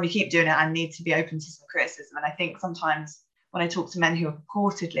 I need to be open to some criticism, and I think sometimes when I talk to men who are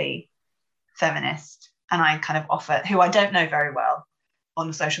purportedly feminist, and I kind of offer, who I don't know very well,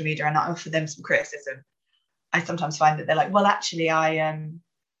 on social media, and I offer them some criticism, I sometimes find that they're like, well, actually, I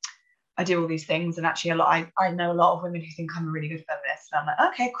do all these things, and actually I know a lot of women who think I'm a really good feminist, and I'm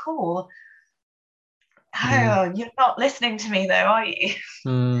like, okay, cool. Oh, you're not listening to me though, are you?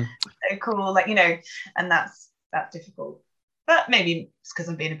 So cool, and that's difficult. But maybe it's because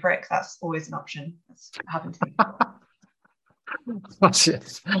I'm being a prick. That's always an option. That's happened to me before.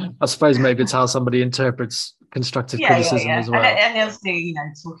 I suppose maybe it's how somebody interprets constructive criticism as well. And obviously,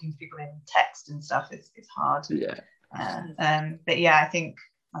 talking to people in text and stuff is hard. But I think,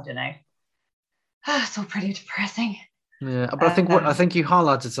 I don't know. It's all pretty depressing. Yeah, but I think you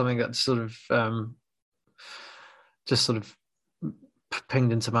highlighted something that sort of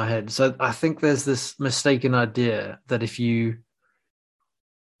pinged into my head. So I think there's this mistaken idea that if you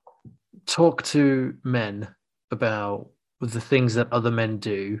talk to men about the things that other men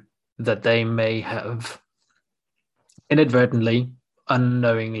do, that they may have inadvertently,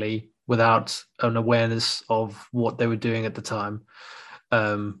 unknowingly, without an awareness of what they were doing at the time,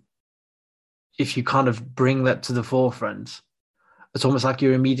 if you kind of bring that to the forefront, it's almost like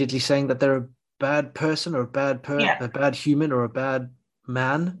you're immediately saying that they're a bad person or a bad human or a bad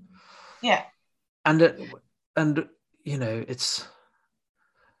man. Yeah. And you know, it's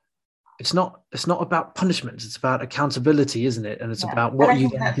not about punishment. It's about accountability, isn't it? And it's about And what I you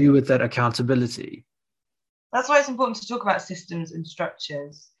think then do with that accountability. that's why it's important to talk about systems and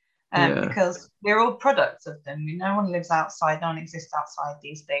structures, Yeah. because we're all products of them. No one lives outside, no one exists outside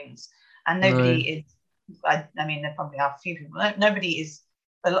these things. And No. nobody is, I mean, there probably are a few people, nobody is,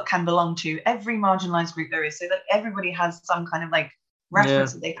 can belong to every marginalized group there is. So like everybody has some kind of like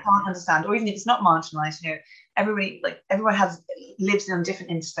reference that they can't understand, or even if it's not marginalized, you know, everyone lives in a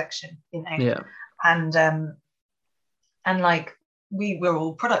different intersection, you know. Yeah. And like we're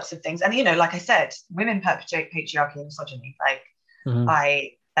all products of things. And you know, like I said, women perpetuate patriarchy and misogyny. Like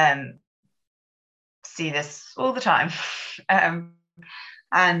I see this all the time.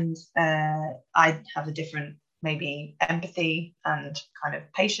 And I have a different maybe empathy and kind of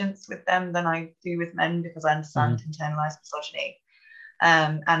patience with them than I do with men, because I understand internalized misogyny.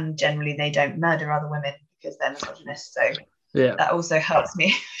 And generally they don't murder other women because they're misogynist. So that also helps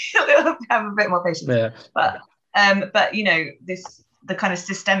me have a bit more patience. But you know, the kind of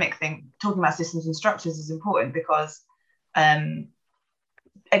systemic thing, talking about systems and structures, is important because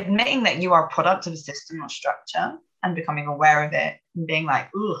admitting that you are a product of a system or structure and becoming aware of it and being like,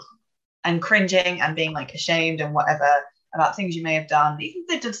 ugh, and cringing and being like ashamed and whatever about things you may have done, even if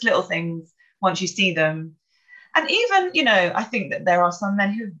they're just little things, once you see them. And even, you know, I think that there are some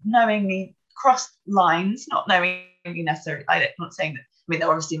men who knowingly crossed lines, not knowingly necessarily, I'm not saying that, I mean, there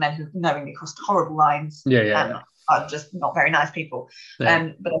are obviously men who knowingly crossed horrible lines and are just not very nice people. But I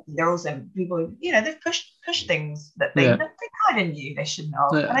think there are also people who, you know, they've pushed things that they kind of knew they shouldn't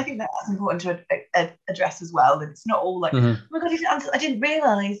have. And I think that's important to address as well. That it's not all like, oh my God, I didn't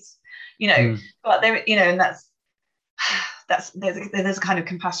realise, you know, but there, you know, and there's a kind of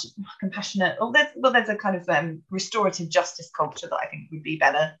compassionate, there's a kind of restorative justice culture that I think would be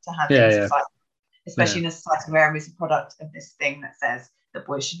better to have in society, especially in a society where it's a product of this thing that says that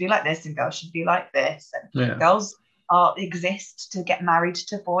boys should be like this and girls should be like this, and girls exist to get married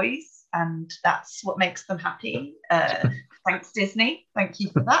to boys, and that's what makes them happy. Thanks Disney, thank you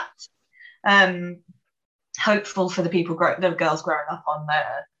for that. Hopeful for the girls growing up on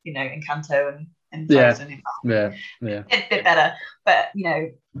you know, Encanto and Frozen. A bit better. But you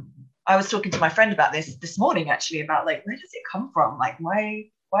know, I was talking to my friend about this morning actually, about like, where does it come from? Like, why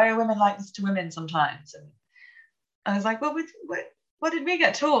are women like this to women sometimes? And I was like, well, what did we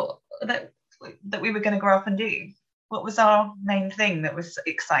get taught that we were going to grow up and do? What was our main thing that was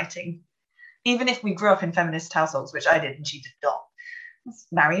exciting? Even if we grew up in feminist households, which I did and she did not, let's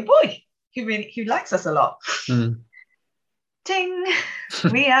marry a boy who likes us a lot. Ding,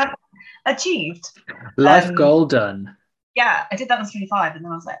 we have achieved life goal done. Yeah, I did that when I was 25, and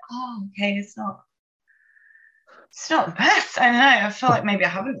then I was like, oh, okay, it's not the best. I don't know. I feel like maybe I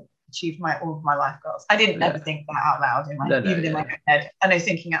haven't achieved all of my life goals. I didn't ever think that out loud in my own head. I know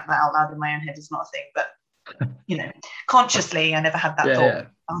thinking that out loud in my own head is not a thing, but you know, consciously, I never had that thought.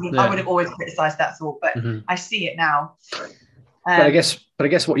 I would have always criticized that thought, but I see it now. But I guess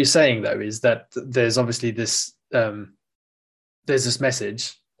what you're saying though is that there's obviously this there's this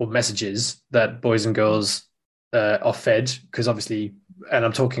message or messages that boys and girls are fed, because obviously, and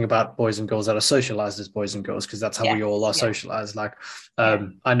I'm talking about boys and girls that are socialized as boys and girls, because that's how we all are socialized. Like,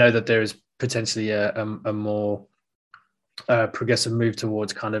 I know that there is potentially a more progressive move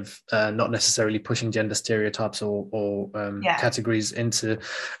towards kind of not necessarily pushing gender stereotypes or categories into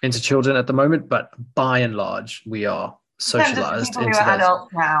children at the moment, but by and large, we are socialized into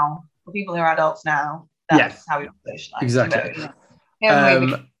people who are adults now. That's how we socialize. Exactly. We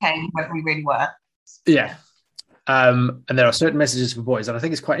became what we really were. And there are certain messages for boys, and I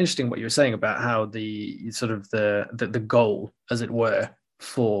think it's quite interesting what you were saying about how the sort of the goal, as it were,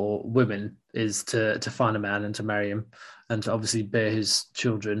 for women is to find a man and to marry him and to obviously bear his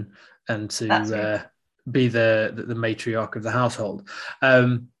children and to be the matriarch of the household.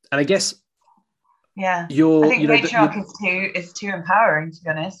 And I guess I think matriarch is too empowering, to be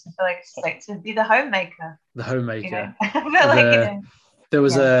honest. I feel like it's like to be the homemaker. The homemaker. You know? I feel like, you know. There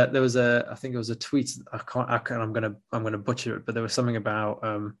was a I think it was a tweet. I'm gonna butcher it, but there was something about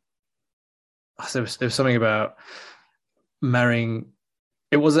there was something about marrying.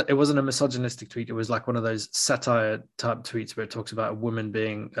 It wasn't a misogynistic tweet. It was like one of those satire type tweets where it talks about a woman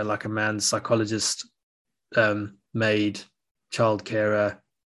being like a man's psychologist, maid, child carer,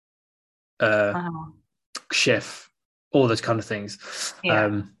 chef, all those kind of things.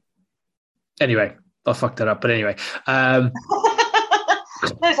 Anyway, I fucked that up. But anyway.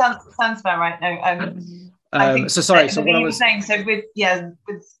 No, sounds about right. No, I think so sorry. So the what thing I you were was saying, so with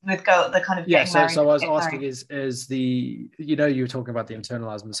girl, the kind of getting married. So I was asking Sorry. is the you were talking about the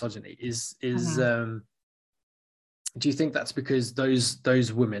internalized misogyny is do you think that's because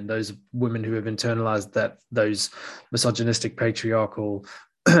those women who have internalized those misogynistic patriarchal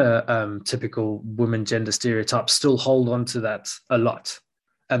typical women gender stereotypes still hold on to that a lot,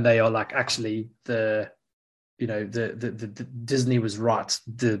 and they are like, actually, the Disney was right,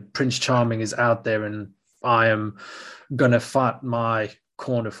 the Prince Charming is out there and I am gonna fight my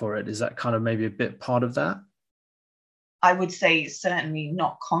corner for it? Is that kind of maybe a bit part of that? I would say certainly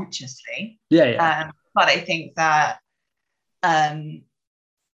not consciously. Yeah. But I think that um,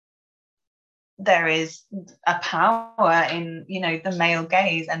 there is a power in, the male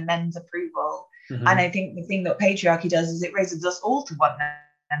gaze and men's approval. Mm-hmm. And I think the thing that patriarchy does is it raises us all to want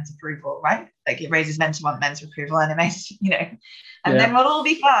men's approval, right? Like, it raises men to want men's approval, and it makes, and then we'll all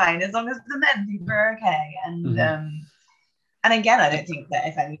be fine as long as the men think we're okay. And and again, I don't think that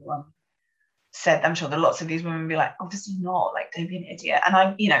if anyone said, I'm sure that lots of these women would be like, obviously not, like, don't be an idiot. And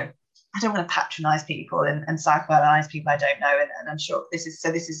I don't want to patronize people and psychoanalyze people I don't know. And I'm sure this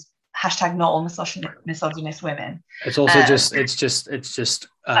is hashtag not all misogynist women. It's also just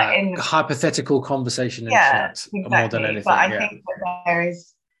hypothetical conversation in chat, exactly, more than anything. But I think that there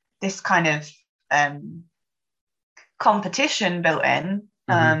is this kind of competition built in,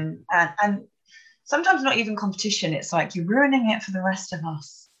 and sometimes not even competition. It's like, you're ruining it for the rest of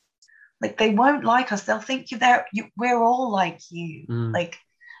us. Like, they won't like us. They'll think we're all like you. Like,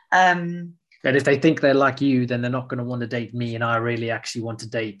 and if they think they're like you, then they're not going to want to date me, and I really actually want to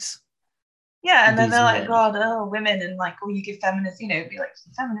date. Yeah, and then they're like, God, women, and like, you give feminism, be like,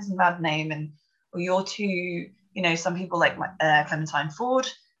 feminism bad name, and you're too, some people like Clementine Ford,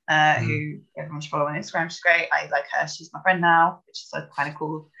 who everyone should follow on Instagram. She's great. I like her. She's my friend now, which is kind of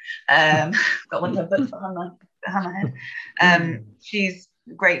cool. Got one of her books behind my head. She's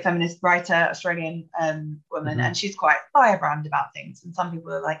a great feminist writer, Australian woman, and she's quite firebrand about things. And some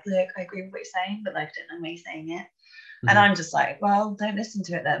people are like, look, I agree with what you're saying, but like, I don't know why you're saying it. And I'm just like, well, don't listen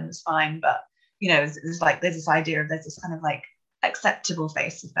to it then. It's fine. But there's this idea of, there's this kind of like acceptable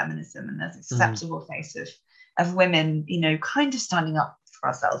face of feminism, and there's this acceptable face of women, kind of standing up for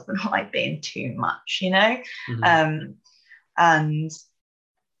ourselves, but not like being too much, and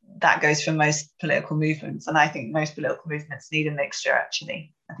that goes for most political movements. And I think most political movements need a mixture,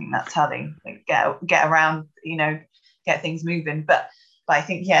 actually. I think that's how they get around, get things moving. But I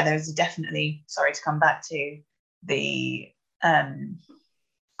think, there's definitely, sorry to come back to the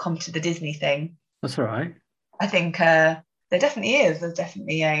the Disney thing. That's all right. I think there definitely is. There's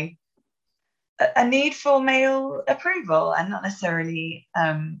definitely a need for male approval, and not necessarily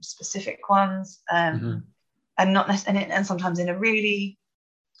specific ones, and not necessarily, and sometimes in a really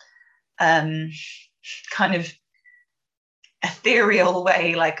kind of ethereal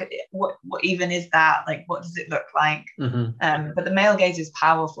way, like, what even is that? Like, what does it look like? But the male gaze is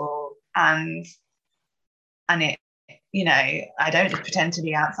powerful, and it, I don't just pretend to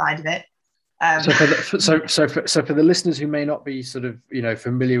be outside of it. So for the listeners who may not be sort of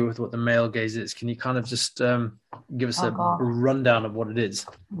familiar with what the male gaze is, can you kind of just give us a rundown of what it is?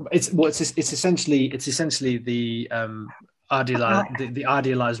 It's essentially the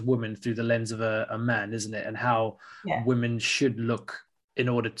idealized woman through the lens of a man, isn't it? And how women should look in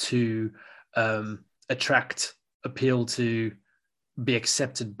order to appeal to, be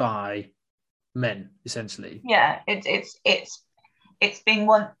accepted by men, essentially. It's being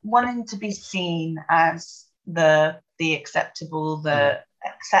wanting to be seen as the acceptable, the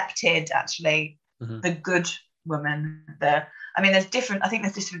accepted, actually, the good woman. There's different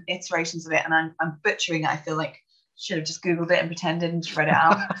iterations of it, and I'm butchering it. I feel like should have just Googled it and pretended and just read it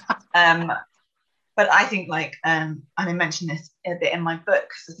out. But I think, like, and I mentioned this a bit in my book,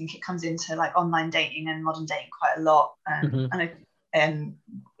 because I think it comes into like online dating and modern dating quite a lot. And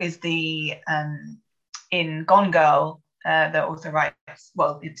is the in Gone Girl, the author writes,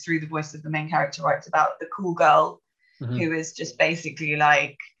 it's through the voice of the main character, writes about the cool girl who is just basically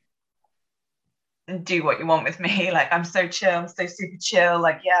like, do what you want with me, like, I'm so chill, I'm so super chill,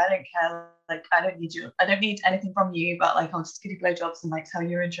 like, I don't care, like, I don't need anything from you, but like, I'll just give you blowjobs and like tell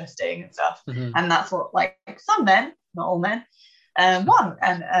you're interesting and stuff. And that's what, like, some men, not all men, want,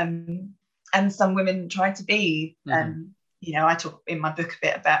 and some women try to be. I talk in my book a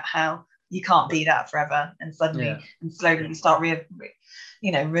bit about how you can't be that forever, and suddenly and slowly you start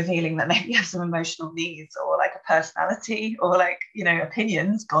revealing that maybe you have some emotional needs, or like a personality, or like,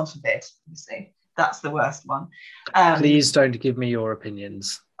 opinions, God forbid, obviously. That's the worst one. Please don't give me your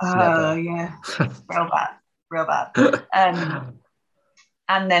opinions. Yeah, real bad.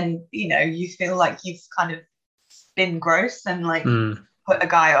 and then you feel like you've kind of been gross and like Mm. put a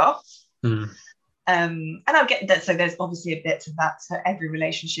guy off. Mm. And I get that. So there's obviously a bit of that. So every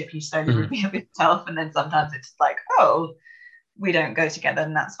relationship you slowly reveal yourself, and then sometimes it's like, oh, we don't go together,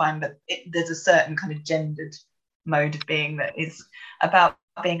 and that's fine. But there's a certain kind of gendered mode of being that is about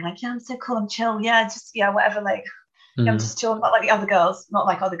being like, yeah, I'm so cool, I'm chill, yeah, just whatever, like I'm just chill, not like the other girls, not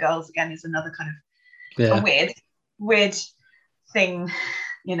like other girls. Again, is another kind of a weird thing,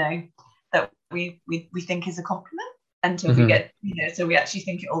 that we think is a compliment until we get, so we actually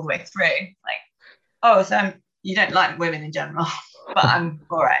think it all the way through, like, oh, so you don't like women in general, but I'm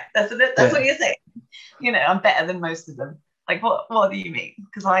all right. That's what you're saying. I'm better than most of them. Like, what do you mean?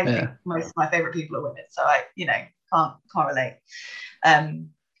 Because I think most of my favorite people are women, so I, can't relate.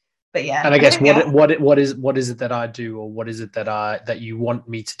 But yeah. And I guess what is it that I do, or what is it that you want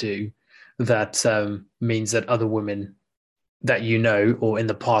me to do that means that other women that or in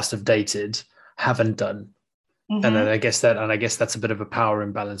the past have dated haven't done? And then I guess that's a bit of a power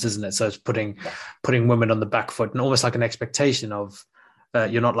imbalance, isn't it? So it's putting women on the back foot, and almost like an expectation of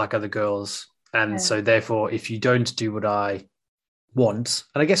you're not like other girls, and so therefore if you don't do what I want,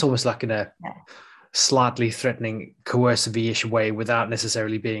 and I guess almost like in a slightly threatening, coercive-ish way, without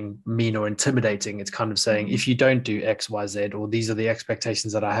necessarily being mean or intimidating, it's kind of saying if you don't do X, Y, Z, or these are the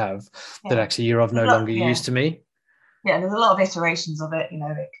expectations that I have, then actually you're of no longer use to me. Yeah, there's a lot of iterations of it.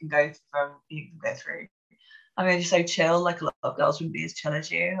 It can go through. I mean, you're so chill, like a lot of girls wouldn't be as chill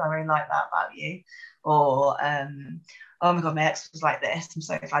as you. I really like that about you. Or, oh my God, my ex was like this. I'm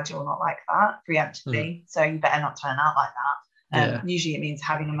so glad you're not like that, preemptively. So you better not turn out like that. Usually it means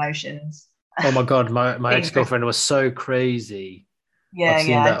having emotions. Oh my God, my ex-girlfriend was so crazy. Yeah,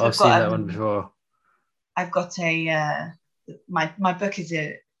 I've seen that one before. I've got my book is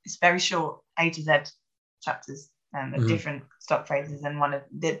it's very short, A to Z chapters. Of different stock phrases, and one of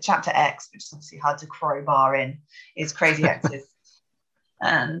the chapter X, which is obviously hard to crowbar in, is crazy exes.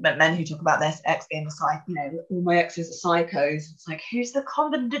 But men who talk about their ex being all my exes are psychos. It's like, who's the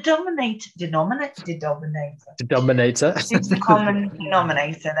common denominator? Who's the common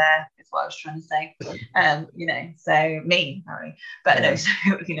denominator there? Is what I was trying to say. So me, Harry. But no, so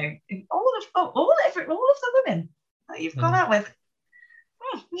all of the women that you've gone out with.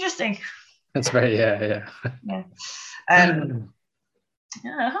 Interesting. That's very yeah. Have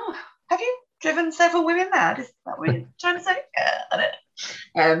you driven several women mad? Is that what you're trying to say? I don't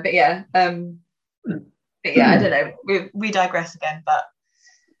know. But yeah, I don't know. We digress again, but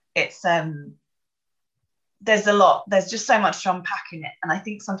it's there's just so much to unpack in it, and I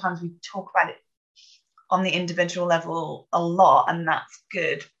think sometimes we talk about it on the individual level a lot, and that's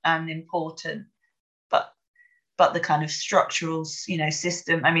good and important, but the kind of structural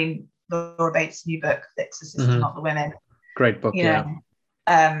system, I mean, Laura Bates' new book, Fix the System, Not the Women. Great book,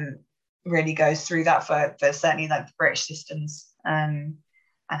 really goes through that for certainly like the British systems, and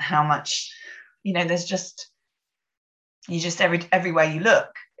how much, there's just everywhere you look,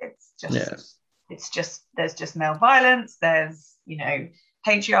 it's just there's just male violence, there's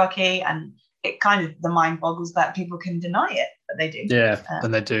patriarchy, and it kind of, the mind boggles that people can deny it, but they do.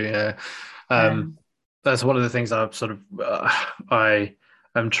 And they do. That's one of the things I've sort of I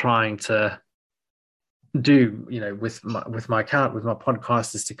am trying to do, with my account, with my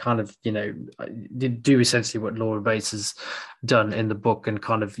podcast, is to kind of, do essentially what Laura Bates has done in the book, and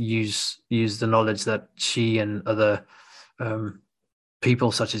kind of use the knowledge that she and other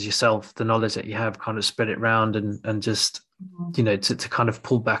people such as yourself, the knowledge that you have, kind of spread it around, and just, to kind of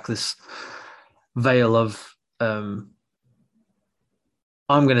pull back this veil of, I'm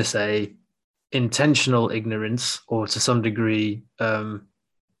going to say, intentional ignorance, or to some degree,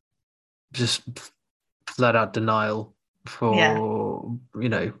 just flat out denial for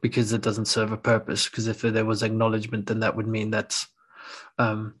because it doesn't serve a purpose. Because if there was acknowledgement, then that would mean that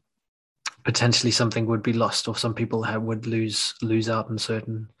potentially something would be lost, or some people would lose out on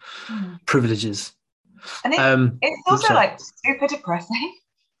certain privileges. And it's also like super depressing.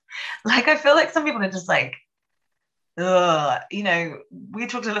 Like, I feel like some people are just like, we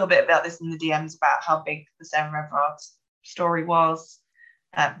talked a little bit about this in the DMs about how big the Sarah Everard story was,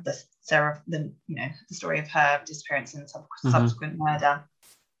 the story of her disappearance and subsequent murder.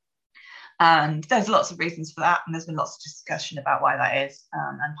 And there's lots of reasons for that, and there's been lots of discussion about why that is,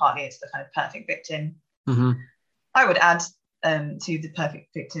 and partly it's the kind of perfect victim. I would add to the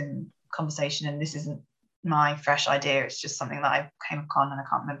perfect victim conversation, and this isn't my fresh idea, it's just something that I came upon, and I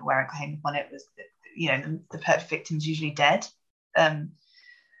can't remember where I came upon it, was that, the perfect victim is usually dead. Can't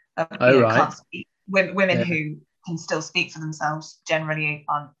speak. Women who can still speak for themselves generally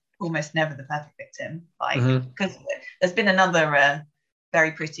are almost never the perfect victim, because there's been another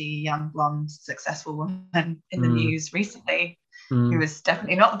very pretty, young, blonde, successful woman in the news recently, who was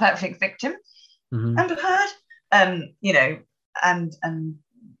definitely not the perfect victim. Amber Heard, you know, and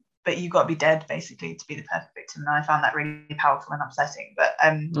but you've got to be dead basically to be the perfect victim. And I found that really powerful and upsetting. But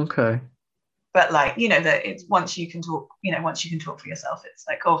okay. But like, you know, that it's once you can talk for yourself, it's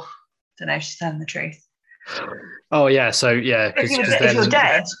like, oh, I don't know, she's telling the truth. Oh yeah, so yeah, if you're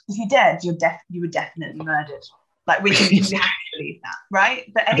dead, you were definitely murdered. Like we have to believe that,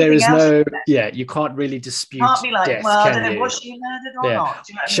 right? But anything there is else, you can't really dispute. Can't be like, death, well, I don't know, you? was she murdered or not?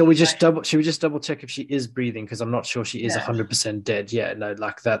 Do you know what I Shall mean? we just double check if she is breathing? Because I'm not sure she is 100% dead. Yeah, no,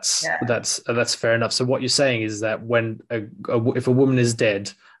 like that's fair enough. So what you're saying is that when if a woman is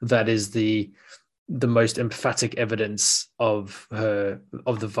dead, that is the most emphatic evidence of the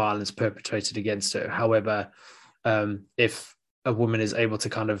violence perpetrated against her. However, if a woman is able to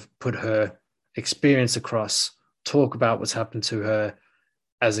kind of put her experience across, talk about what's happened to her,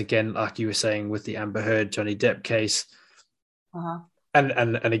 as again, like you were saying with the Amber Heard, Johnny Depp case,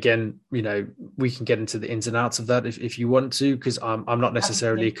 and again, you know, we can get into the ins and outs of that if you want to, because I'm not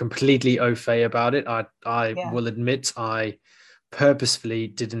necessarily completely au fait about it. I will admit I purposefully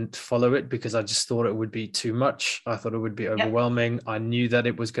didn't follow it because I just thought it would be too much. I thought it would be overwhelming. I knew that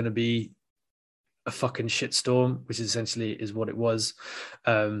it was going to be a fucking shitstorm, which essentially is what it was.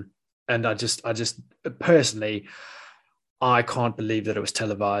 And I just personally, I can't believe that it was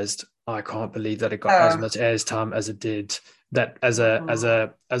televised. I can't believe that it got as much airtime as it did. That as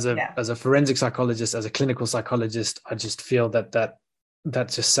a forensic psychologist, as a clinical psychologist, I just feel that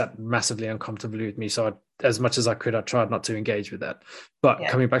just sat massively uncomfortably with me. So as much as I could, I tried not to engage with that. But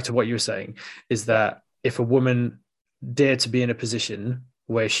coming back to what you were saying, is that if a woman dared to be in a position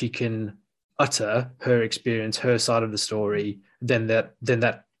where she can utter her experience, her side of the story, then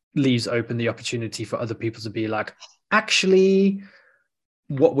that leaves open the opportunity for other people to be like, actually,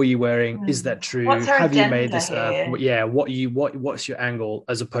 what were you wearing? Is that true? Have you made this up? Yeah, what's your angle,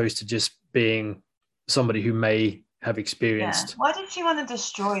 as opposed to just being somebody who may have experienced. Why did she want to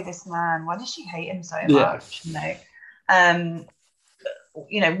destroy this man? Why does she hate him so much?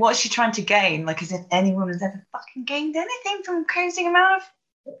 You know, what's she trying to gain? Like, as if any woman's ever fucking gained anything from accusing him of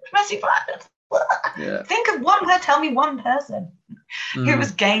domestic violence. Think of tell me one person who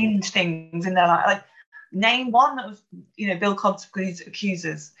has gained things in their life. Like, name one of, you know, Bill Cosby's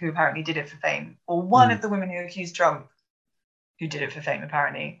accusers who apparently did it for fame, or one of the women who accused Trump who did it for fame,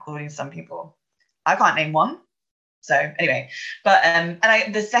 apparently, according to some people. I can't name one. So anyway, but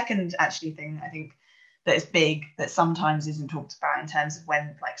the second actually thing I think that is big that sometimes isn't talked about in terms of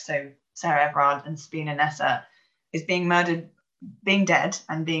when, like, so Sarah Everard and Sabina Nessa is being dead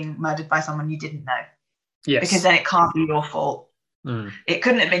and being murdered by someone you didn't know. Yes. Because then it can't be your fault. It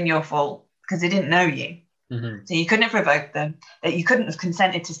couldn't have been your fault because they didn't know you. So you couldn't have provoked them. That you couldn't have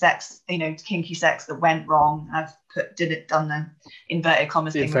consented to sex, you know, kinky sex that went wrong. I've done the inverted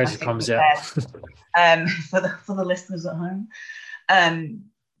commas thing. Inverted commas, yeah. For the listeners at home,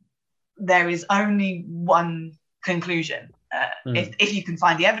 there is only one conclusion. If you can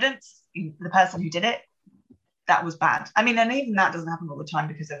find the evidence, the person who did it, that was bad. I mean, and even that doesn't happen all the time,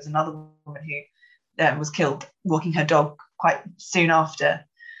 because there was another woman who was killed walking her dog quite soon after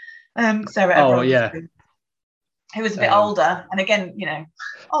Sarah Everard. Who was a bit older, and again, you know,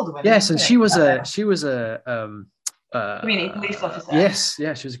 older women. Yes, and she was a community police officer. Yes,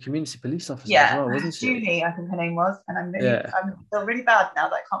 she was a community police officer as well, wasn't she? Julie, I think her name was, and I'm feel really bad now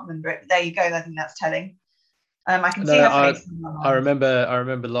that I can't remember it. But there you go. I think that's telling. I can see her face. I remember.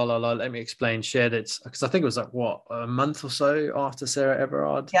 Let me explain. Shared it because I think it was like a month or so after Sarah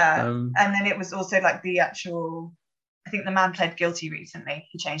Everard. Yeah, and then it was also like the actual. I think the man pled guilty recently.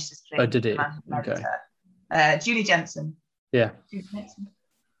 He changed his plea. Oh, did he? Okay. Julie Jensen. Yeah. Julie Jensen.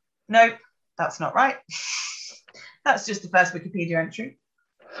 No, that's not right. That's just the first Wikipedia entry.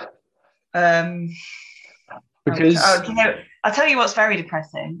 Because you know, I'll tell you what's very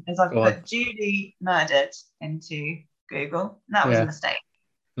depressing is I've put Julie murdered into Google. And that was a mistake,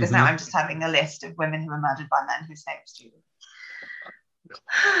 because now I'm just having a list of women who were murdered by men whose name was Julie.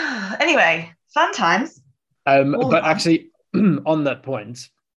 Anyway, fun times. But actually, on that point,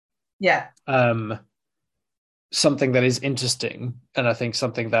 something that is interesting, and I think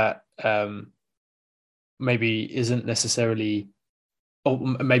something that maybe isn't necessarily, or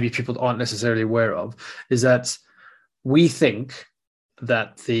maybe people aren't necessarily aware of, is that we think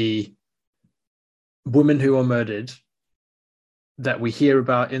that the women who are murdered that we hear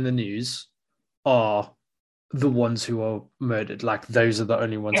about in the news are the ones who are murdered. Like, those are the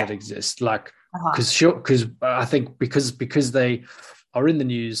only ones that exist. Like, because I think because they are in the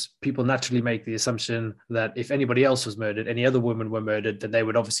news, people naturally make the assumption that if anybody else was murdered, any other women were murdered, then they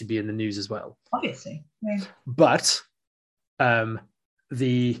would obviously be in the news as well. Obviously. Yeah. But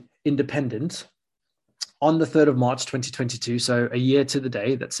the Independent, on the 3rd of March 2022, so a year to the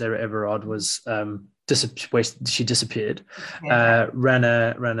day that Sarah Everard was she disappeared, ran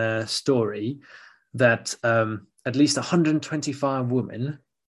a story that at least 125 women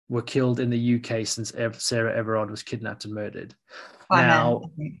were killed in the UK since Sarah Everard was kidnapped and murdered.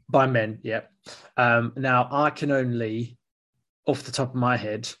 By men, yeah. Now, I can only, off the top of my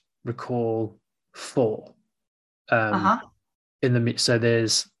head, recall 4. So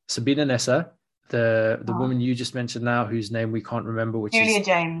there's Sabina Nessa, the woman you just mentioned now, whose name we can't remember, which Julia is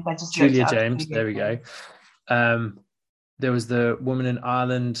James. I just Julia James. There we go. There was the woman in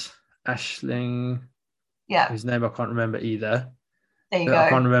Ireland, Aisling, whose name I can't remember either. There you go. I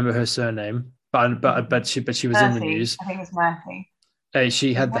can't remember her surname, but she was Murphy. in the news. I think it was Murphy.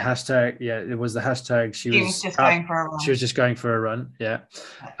 She had the hashtag. Yeah, it was the hashtag. She was just going for a run. She was just going for a run. Yeah.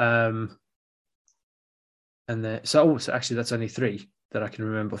 And then so actually that's only 3 that I can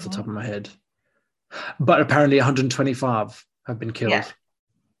remember off the top of my head. But apparently 125 have been killed.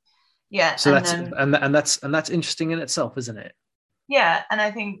 Yeah. So that's interesting in itself, isn't it? Yeah, and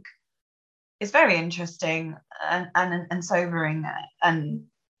I think it's very interesting and sobering, and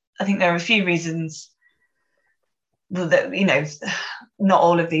I think there are a few reasons that, you know, not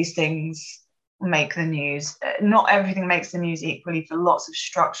all of these things make the news. Not everything makes the news equally, for lots of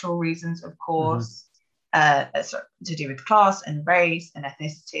structural reasons, of course, to do with class and race and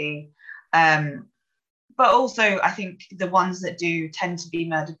ethnicity. But also, I think the ones that do tend to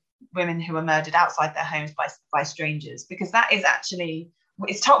be women who are murdered outside their homes by strangers, because that is actually,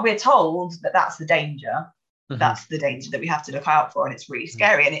 we're told that that's the danger. That's the danger that we have to look out for, and it's really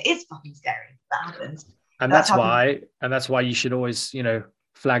scary, and it is fucking scary if that happens. And that's why you should always, you know,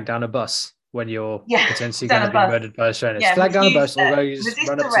 flag down a bus when you're potentially going to be murdered by a stranger. Flag down a bus, or go just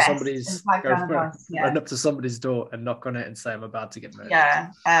run up to somebody's door and knock on it and say, I'm about to get murdered.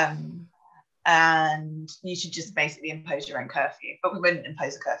 And you should just basically impose your own curfew. But we wouldn't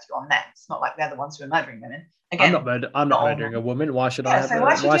impose a curfew on men. It's not like they're the ones who are murdering women. Again, I'm not murdering a woman. Why should I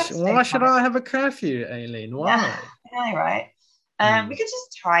have a curfew, Aileen? Why? Yeah, right. We could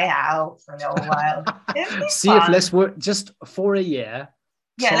just try it out for a little while. See if just for a year.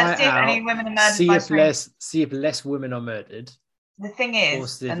 Yeah, let's see if any women are murdered by strangers. See if less women are murdered. The thing is, or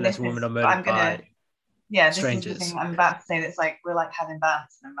see if less women are murdered by strangers. This is the thing I'm about to say. That's like, we're like having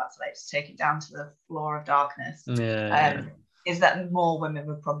baths, and I'm about to like just take it down to the floor of darkness. Is that more women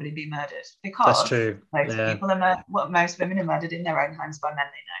would probably be murdered, because that's true. Most women are murdered in their own homes by men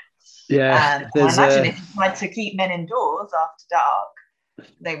they know. Yeah, I imagine if you tried to keep men indoors after dark,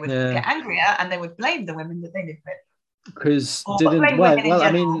 they would get angrier and they would blame the women that they live with. Because that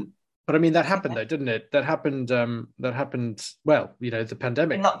happened though, didn't it? That happened. Well, you know, the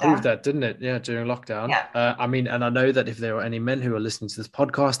pandemic proved that, didn't it? Yeah, during lockdown. Yeah. And I know that if there are any men who are listening to this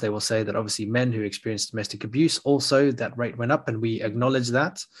podcast, they will say that obviously men who experience domestic abuse, also that rate went up, and we acknowledge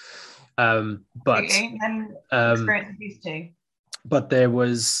that. Men experience abuse too. But there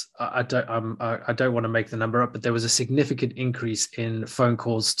was, I don't want to make the number up, but there was a significant increase in phone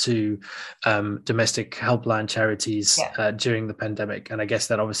calls to domestic helpline charities during the pandemic. And I guess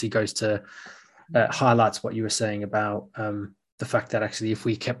that obviously goes to highlights what you were saying about the fact that actually if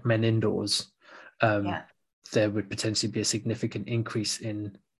we kept men indoors, there would potentially be a significant increase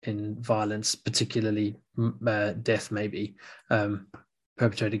in violence, particularly death maybe,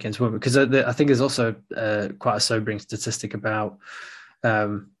 perpetrated against women. Because I think there's also quite a sobering statistic about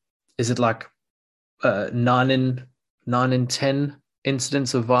is it like 9 in 10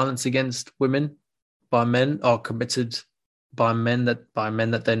 incidents of violence against women by men are committed by men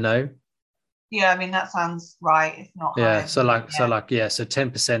that they know. Yeah, I mean, that sounds right, if not higher. So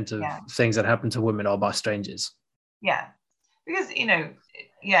 10% of things that happen to women are by strangers. Yeah, because, you know,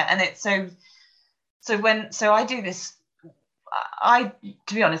 and it's so I do this. I,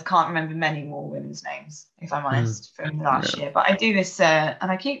 to be honest, can't remember many more women's names, if I'm honest, from last year. But I do this, and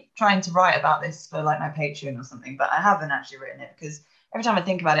I keep trying to write about this for like my Patreon or something, but I haven't actually written it, because every time I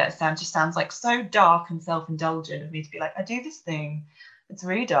think about it, it just sounds like so dark and self-indulgent of me to be like, I do this thing, it's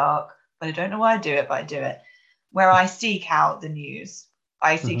really dark, but I don't know why I do it, but I do it, where I seek out the news.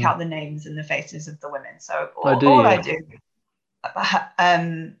 I seek out the names and the faces of the women. So I do.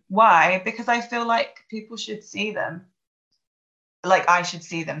 Why? Because I feel like people should see them. Like, I should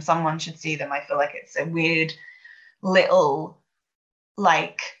see them, someone should see them. I feel like it's a weird little,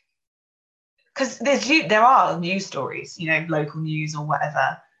 like, because there are news stories, you know, local news or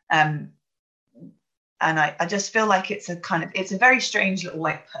whatever, and And I just feel like it's a very strange little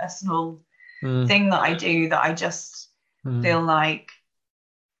like personal thing that I do, that I just feel like,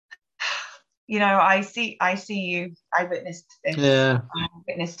 I see you, I witnessed this, I'm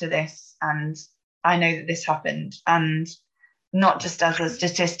witness to this, and I know that this happened, and not just as a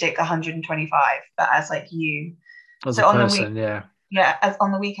statistic 125, but as like you as so a on person. the week, as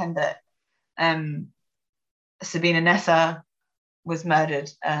on the weekend that Sabina Nessa was murdered,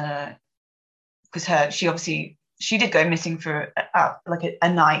 because she did go missing for like a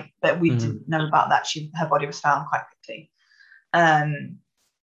night, but we didn't know about that. Her body was found quite quickly.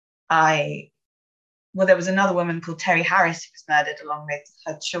 There was another woman called Terry Harris who was murdered along with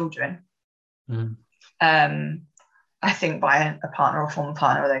her children. I think by a partner or former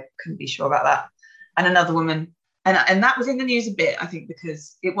partner, they couldn't be sure about that. And another woman, and that was in the news a bit, I think,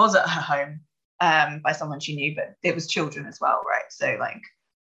 because it was at her home by someone she knew, but it was children as well, right? So like,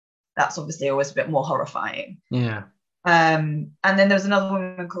 that's obviously always a bit more horrifying. Yeah. And then there was another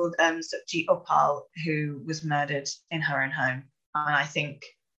woman called Sukhjit Uppal who was murdered in her own home. And I think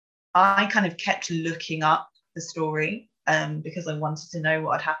I kind of kept looking up the story because I wanted to know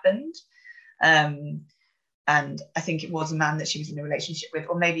what had happened. And I think it was a man that she was in a relationship with,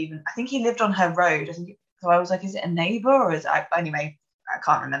 or maybe even, I think he lived on her road. So I was like, is it a neighbor or anyway, I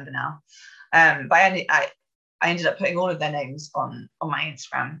can't remember now. But I ended up putting all of their names on my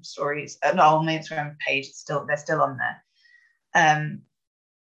Instagram stories. No, on my Instagram page, they're still on there.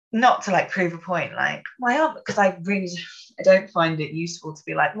 Not to like prove a point, like why aren't, because I don't find it useful to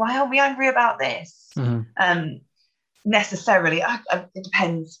be like, why aren't we angry about this? Necessarily. It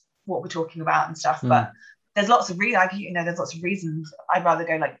depends what we're talking about and stuff, but there's lots of there's lots of reasons. I'd rather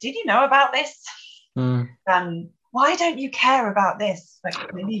go like, did you know about this? Than why don't you care about this?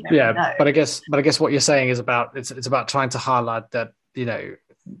 Like, maybe you don't really know. But I guess what you're saying is about it's about trying to highlight that,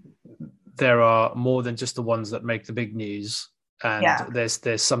 there are more than just the ones that make the big news, and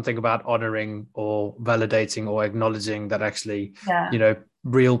there's something about honoring or validating or acknowledging that actually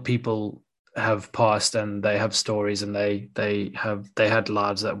real people have passed and they have stories and they had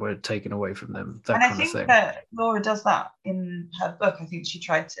lives that were taken away from them. And I think that Laura does that in her book. I think she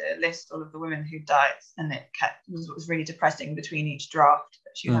tried to list all of the women who died, and it was really depressing between each draft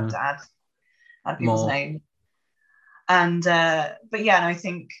that she had to add people's names. And but yeah, and I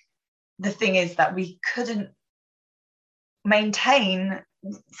think the thing is that we couldn't maintain,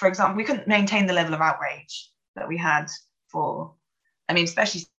 for example, the level of outrage that we had for,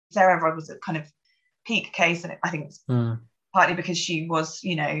 especially Sarah Everard was a kind of peak case, and I think it's partly because she was,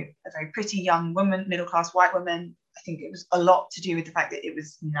 a very pretty young woman, middle-class white woman. I think it was a lot to do with the fact that it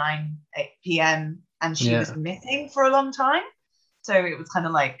was 8 p.m. and she was missing for a long time. So it was kind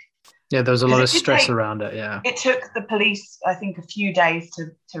of like... Yeah, there was a lot of stress around it, It took the police, I think, a few days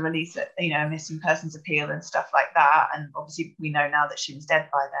to release it, a missing persons appeal and stuff like that. And obviously we know now that she was dead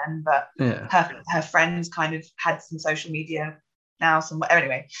by then, but her friends kind of had some social media now somewhere.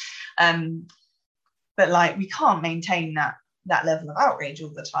 Anyway, but like, we can't maintain that level of outrage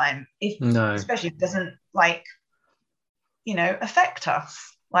all the time, especially if it doesn't affect us.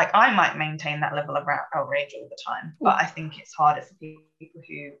 Like, I might maintain that level of outrage all the time, but I think it's harder for people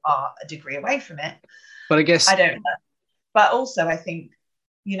who are a degree away from it. But I guess I don't know. But also, I think,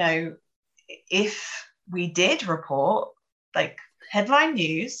 if we did report like headline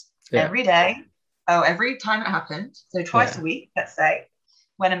news every day, every time it happened, so twice a week, let's say,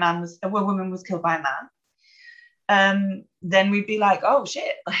 when a woman was killed by a man, then we'd be like, oh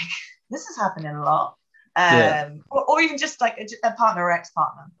shit, like this is happening a lot. Or even just like a partner or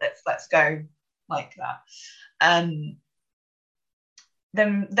ex-partner. Let's go like that.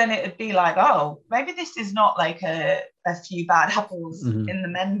 Then it would be like, oh, maybe this is not like a few bad apples in the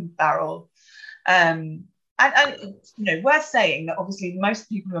men barrel. And worth saying that obviously most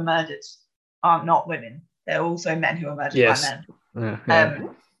people who are murdered are not women. They're also men who are murdered by men.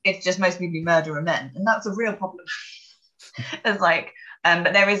 It's just most people who murder are men, and that's a real problem. It's like,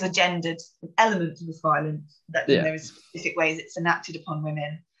 but there is a gendered element to this violence that there is specific ways it's enacted upon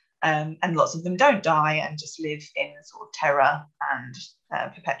women, and lots of them don't die and just live in sort of terror and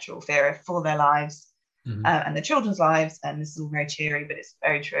perpetual fear for their lives and their children's lives. And this is all very cheery, but it's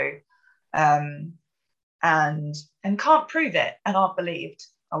very true. And can't prove it and aren't believed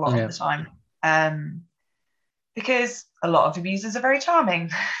a lot of the time, because a lot of abusers are very charming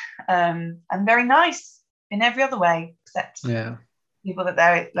and very nice in every other way, except people that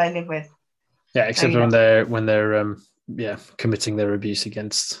they live with. Yeah, except when they're committing their abuse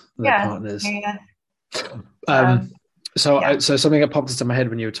against their partners. So something that popped into my head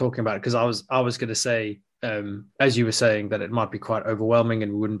when you were talking about it, because I was going to say, as you were saying, that it might be quite overwhelming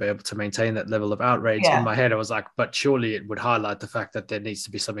and we wouldn't be able to maintain that level of outrage. In Yeah. my head, I was like, but surely it would highlight the fact that there needs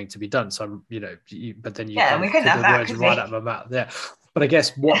to be something to be done. So, but then you Yeah, kind we of couldn't took have the that, words could right we? out of my mouth. Yeah. But I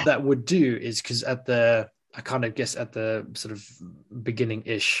guess what that would do is, because I kind of guess at the sort of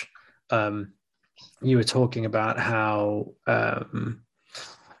beginning-ish, you were talking about how,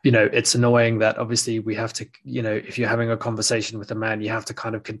 it's annoying that obviously we have to, if you're having a conversation with a man, you have to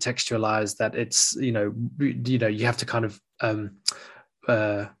kind of contextualize that it's, you have to kind of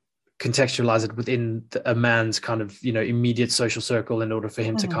contextualize it within a man's kind of, immediate social circle in order for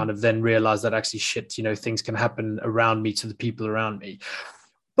him to kind of then realize that actually shit, things can happen around me to the people around me.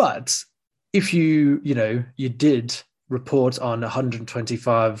 But if you did report on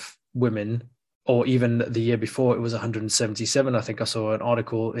 125 women, or even the year before it was 177. I think I saw an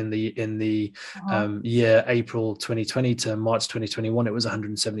article in the year April 2020 to March 2021. It was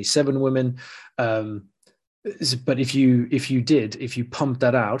 177 women. But if you pumped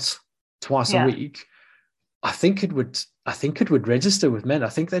that out twice a week, I think it would register with men. I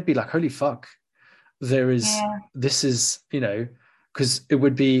think they'd be like, holy fuck, this is, because it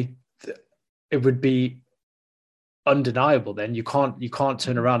would be undeniable. Then you can't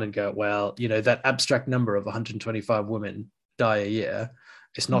turn around and go, well, that abstract number of 125 women die a year,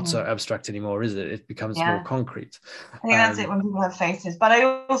 it's not so abstract anymore, is it? It becomes more concrete. I think that's it when people have faces. But I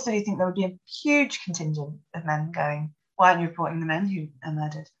also think there would be a huge contingent of men going, why aren't you reporting the men who are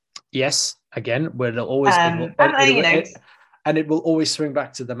murdered? Yes, again, where it'll always and it will always swing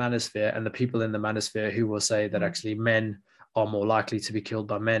back to the manosphere and the people in the manosphere who will say that actually men are more likely to be killed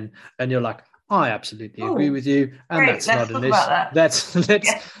by men. And you're like, I absolutely agree with you, and great. that's not an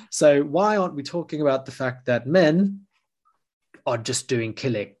issue. So why aren't we talking about the fact that men are just doing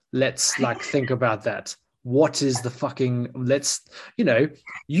killing? Let's think about that. What is the fucking?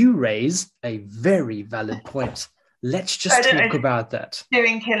 You raise a very valid point. Let's just talk about that.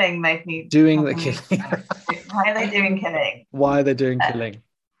 Doing killing made me doing the killing. Why are they doing killing? Why are they doing killing?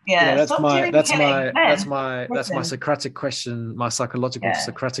 Yeah, that's my Socratic question, my psychological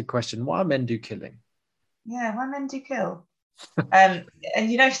Socratic question. Why men do killing? Yeah, why men do kill? And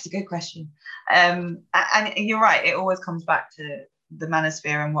it's a good question. And you're right, it always comes back to the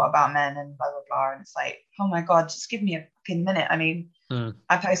manosphere and what about men and blah blah blah. And it's like, oh my god, just give me a fucking minute. I mean,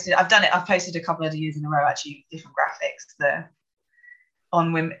 I've posted a couple of years in a row, actually, different graphics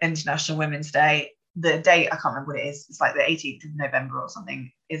on International Women's Day. The date, I can't remember what it is. It's like the 18th of November or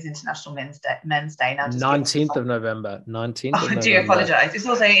something is International Men's Day. Now, 19th of November. 19th of November. I do apologise. It's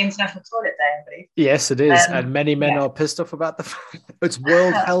also International Toilet Day, I believe. Yes, it is. And many men are pissed off about the fact. It's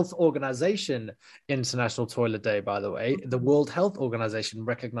World Health Organization International Toilet Day, by the way. The World Health Organization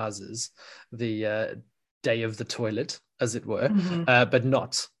recognizes the day of the toilet, as it were, but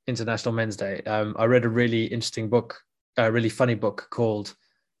not International Men's Day. I read a really interesting book, a really funny book called,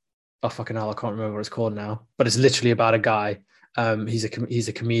 oh fucking hell, I can't remember what it's called now, but it's literally about a guy. He's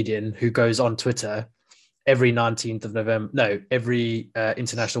a comedian who goes on Twitter every 19th of November, every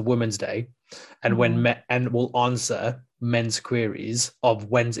International Women's Day, and and will answer men's queries of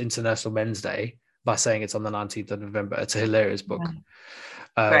when's International Men's Day by saying it's on the 19th of November. It's a hilarious book.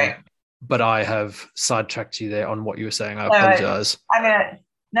 Great. But I have sidetracked you there on what you were saying. I apologize.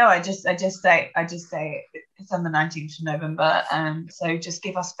 I just say it's on the 19th of November, so just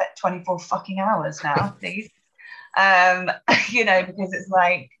give us 24 fucking hours now, please. Because it's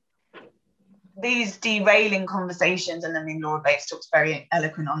like these derailing conversations, and I mean, Laura Bates talks very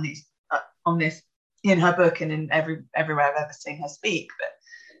eloquent on this in her book and in everywhere I've ever seen her speak. But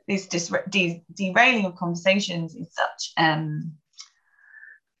these derailing of conversations is such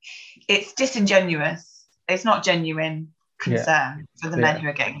it's disingenuous. It's not genuine concern for the men who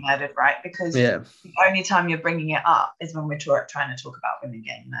are getting murdered, right? Because the only time you're bringing it up is when we're trying to talk about women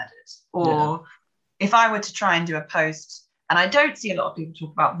getting murdered. Or if I were to try and do a post, and I don't see a lot of people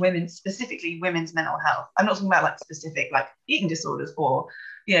talk about women, specifically women's mental health. I'm not talking about specific eating disorders or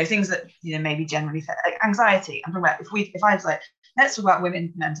things that maybe generally anxiety. I'm talking about if I was like, let's talk about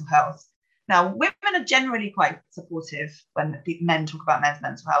women's mental health. Now, women are generally quite supportive when men talk about men's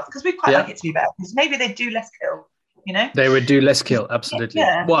mental health because we quite like it to be better because maybe they do less kill. They would do less kill, absolutely.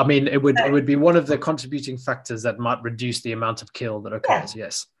 Well, I mean, it would be one of the contributing factors that might reduce the amount of kill that occurs.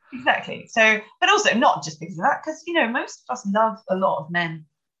 Yes, exactly. So, but also not just because of that, because most of us love a lot of men.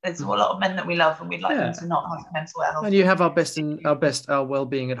 There's a lot of men that we love, and we'd like them to not have mental health. And you have our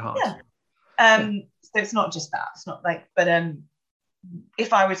well-being at heart. So it's not just that. It's not but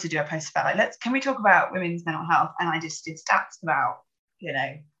if I were to do a post about can we talk about women's mental health, and I just did stats about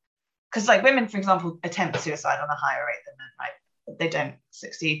because women, for example, attempt suicide on a higher rate than men, right? But they don't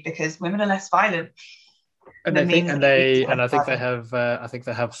succeed because women are less violent. And the they think, means that they use to and identify them. I think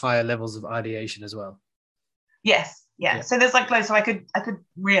they have higher levels of ideation as well. Yes, yeah. Yeah, So there's like loads. So I could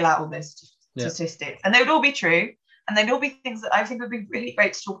reel out all those yeah, statistics, and they would all be true, and they'd all be things that I think would be really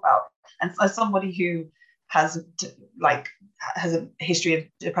great to talk about. And as somebody who has like has a history of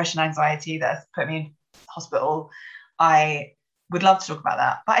depression, anxiety that's put me in hospital, I would love to talk about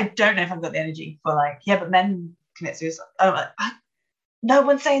that. But I don't know if I've got the energy for like, yeah, but men commit suicide. No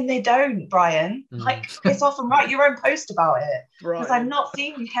one's saying they don't, Brian. Like, piss off and write your own post about it because I'm Brian. not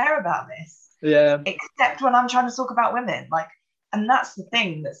seeing you care about this Yeah, except when I'm trying to talk about women. Like, and that's the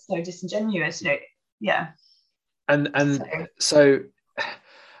thing that's so disingenuous, Yeah. and So, so,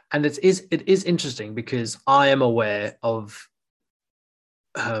 and it is interesting because I am aware of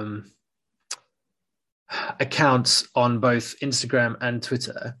um, accounts on both Instagram and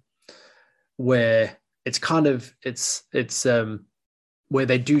Twitter where it's kind of it's where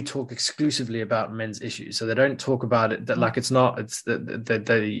they do talk exclusively about men's issues. So they don't talk about it that like it's not, it's that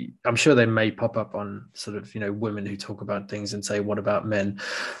they, I'm sure they may pop up on sort of, women who talk about things and say, what about men?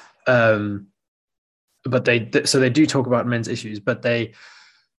 But so they do talk about men's issues, but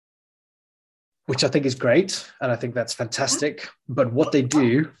which I think is great. And I think that's fantastic. But what they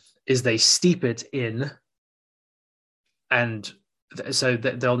do is they steep it in, and so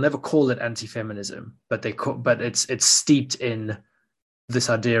they'll never call it anti-feminism, but but it's steeped in this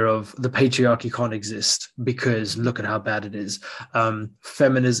idea of the patriarchy can't exist because look at how bad it is.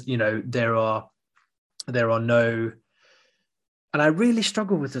 Feminism, there are no, and I really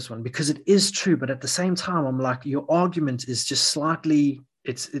struggle with this one because it is true, but at the same time, I'm like, your argument is just slightly,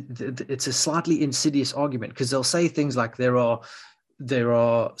 it's a slightly insidious argument because they'll say things like there are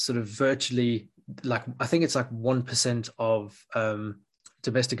sort of virtually, like, I think it's like 1% of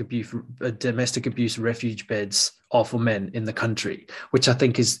domestic abuse refuge beds are for men in the country, which I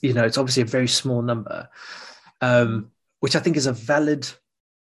think is, it's obviously a very small number, which I think is a valid,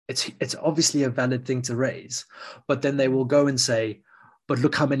 it's obviously a valid thing to raise. But then they will go and say, but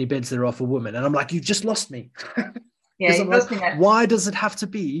look how many beds there are for women. And I'm like, you've just lost me. yeah, Because I'm you've like, lost me there. why does it have to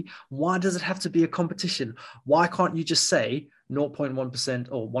be a competition? Why can't you just say 0.1%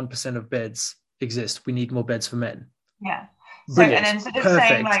 or 1% of beds exist? We need more beds for men. Yeah. So, and Brilliant. then instead of saying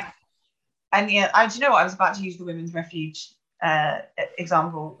Perfect. like, and yeah, do you know what I was about to use the women's refuge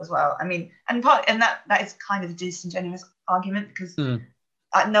example as well? I mean, and that is kind of a disingenuous argument because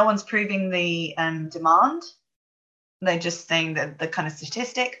no one's proving the demand. They're just saying that the kind of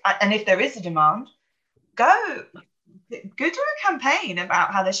statistic, and if there is a demand, go do a campaign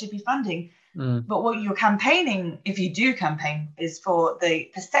about how there should be funding. But what you're campaigning, if you do campaign, is for the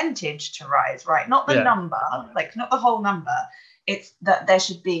percentage to rise, right? Not the number, like not the whole number. It's that there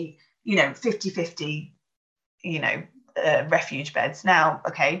should be, 50-50, refuge beds. Now,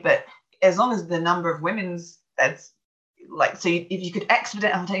 okay, but as long as the number of women's beds, like, so if you could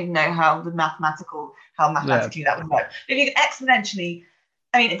exponentially, I don't even know how mathematically that would work. If you could exponentially,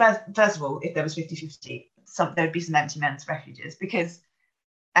 I mean, first of all, if there was 50-50, there would be some empty men's refuges because,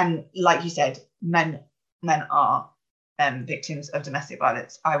 and like you said, men are victims of domestic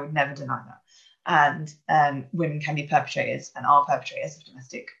violence. I would never deny that. And women can be perpetrators and are perpetrators of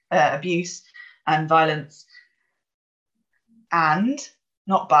domestic abuse and violence. And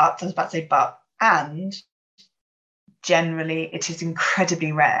not but, I was about to say but, and generally it is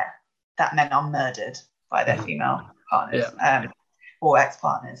incredibly rare that men are murdered by their female partners or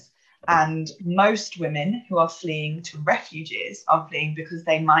ex-partners. And most women who are fleeing to refuges are fleeing because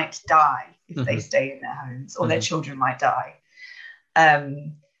they might die if they stay in their homes, or their children might die.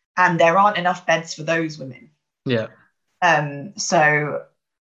 And there aren't enough beds for those women. Yeah. So,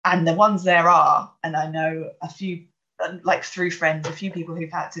 and the ones there are, and I know a few, like through friends, a few people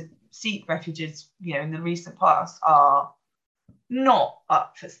who've had to seek refuges, in the recent past are not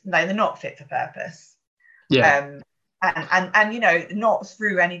they're not fit for purpose. Yeah. And not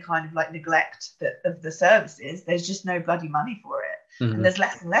through any kind of like neglect of the services. There's just no bloody money for it, and there's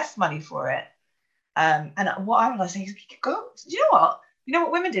less and less money for it. And what I was saying is, go. Do you know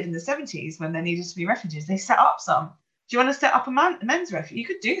what women did in the 70s when there needed to be refuges? They set up some. Do you want to set up a men's refuge? You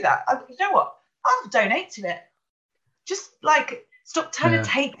could do that. You know what? I'll donate to it. Just like stop trying to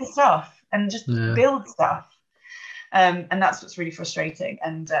take the stuff and just build stuff. And that's what's really frustrating.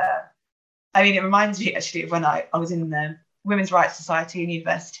 And I mean, it reminds me actually of when I was in the Women's Rights Society in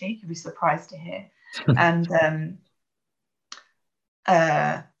university. You'll be surprised to hear. And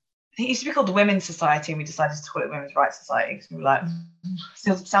it used to be called the Women's Society, and we decided to call it Women's Rights Society because we were like,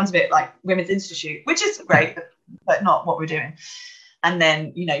 sounds a bit like Women's Institute, which is great, but not what we're doing. And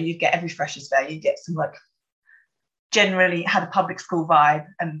then, you'd get every freshers fair, you'd get some like generally had a public school vibe,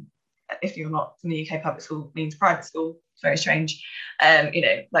 and if you're not from the UK, public school means private school. It's very strange.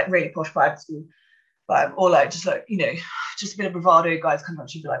 Like really posh private school. But or like just like, just a bit of bravado, guys come up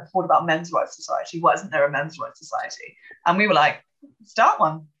to you be like, what about men's rights society? Why isn't there a men's rights society? And we were like, start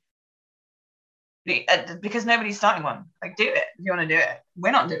one. Because nobody's starting one. Like, do it if you want to do it.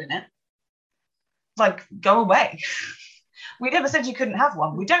 We're not doing it. Like, go away. We never said you couldn't have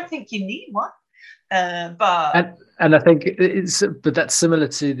one. We don't think you need one. But I think but that's similar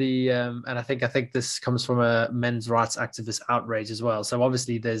to the and I think this comes from a men's rights activist outrage as well. So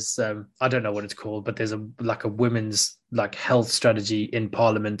obviously there's I don't know what it's called, but there's a women's health strategy in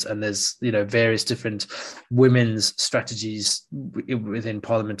Parliament, and there's various different women's strategies within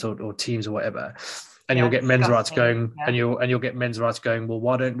Parliament or teams or whatever. And you'll get men's rights going, and you'll get men's rights going, well,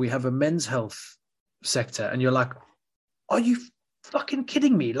 why don't we have a men's health sector? And you're like, are you fucking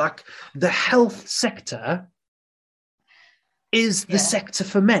kidding me? Like, the health sector is the sector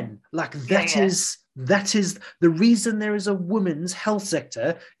for men. Like, that is the reason there is a women's health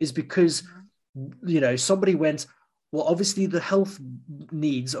sector, is because somebody went, well, obviously the health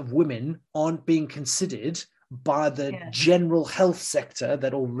needs of women aren't being considered by the general health sector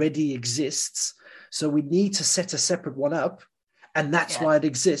that already exists, so we need to set a separate one up, and that's why it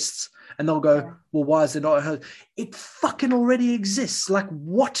exists. And they'll go, well, why is it not a health? It fucking already exists. Like,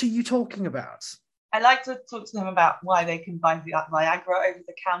 what are you talking about? I like to talk to them about why they can buy Viagra over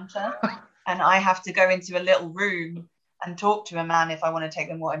the counter, and I have to go into a little room and talk to a man if I want to take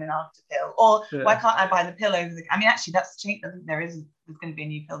the morning and after pill. Or why can't I buy the pill over the... I mean, actually, that's cheap. I think there's going to be a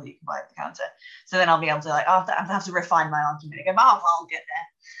new pill that you can buy at the counter. So then I'll be able to, like, I have to refine my argument and go, I'll get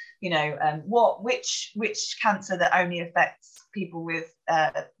there. Which cancer that only affects people with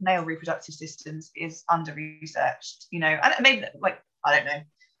male reproductive systems is under-researched, and maybe, like, I don't know,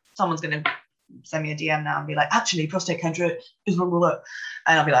 someone's going to send me a DM now and be like, actually, prostate cancer is blah, blah, blah.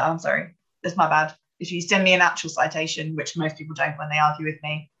 And I'll be like, I'm sorry, that's my bad. If you send me an actual citation, which most people don't when they argue with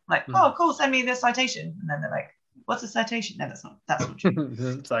me, like, oh, cool, send me the citation. And then they're like, what's a citation? No, that's not true.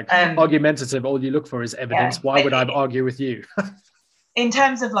 It's like argumentative. All you look for is evidence. Why would I argue with you? In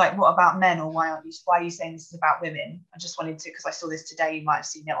terms of, like, what about men, or why are you saying this is about women? I just wanted to, because I saw this today, you might have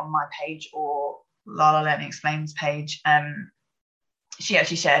seen it on my page or Lala Learning Explains page. She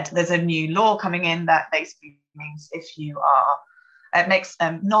actually shared there's a new law coming in that basically means if you are, it makes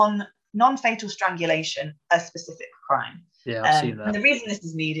non-fatal strangulation a specific crime. Yeah, I've seen that. And the reason this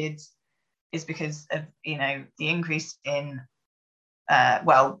is needed is because of the increase in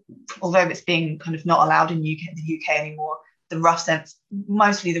although it's being kind of not allowed in the UK anymore,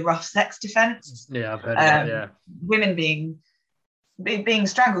 mostly the rough sex defence. Yeah, I've heard of that. Yeah, women being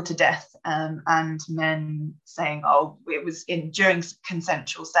strangled to death, and men saying, oh, it was during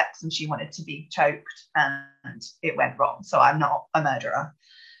consensual sex and she wanted to be choked and it went wrong, so I'm not a murderer.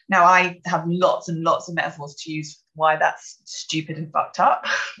 Now, I have lots and lots of metaphors to use why that's stupid and fucked up.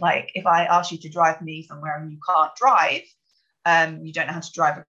 Like, if I ask you to drive me somewhere and you can't drive, you don't know how to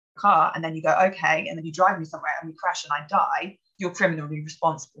drive a car, and then you go, okay, and then you drive me somewhere and we crash and I die, you're criminally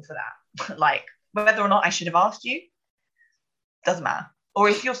responsible for that. Like, whether or not I should have asked you doesn't matter. Or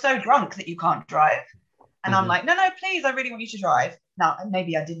if you're so drunk that you can't drive and I'm like, no, please, I really want you to drive. Now,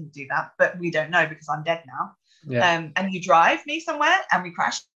 maybe I didn't do that, but we don't know because I'm dead now. And you drive me somewhere and we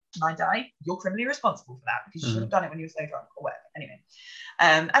crash and I die, you're criminally responsible for that because you should have done it when you were so drunk or whatever. Anyway,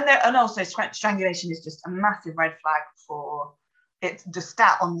 and also strangulation is just a massive red flag for it. The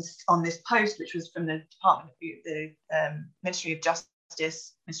stat on this post, which was from the Department of the Ministry for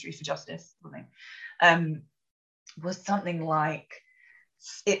Justice, something, was something like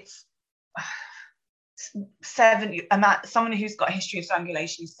it's someone who's got a history of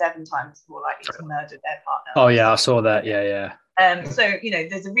strangulation is 7 times more likely to murder their partner. Oh yeah, I saw that. Yeah. So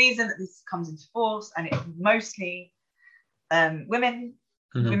there's a reason that this comes into force, and it's mostly women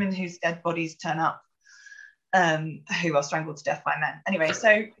whose dead bodies turn up, who are strangled to death by men. Anyway,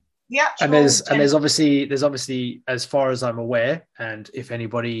 so the actual there's obviously, as far as I'm aware, and if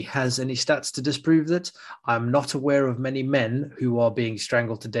anybody has any stats to disprove that, I'm not aware of many men who are being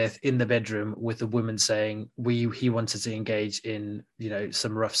strangled to death in the bedroom with a woman saying he wanted to engage in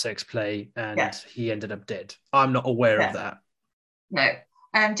some rough sex play and he ended up dead. I'm not aware of that. No,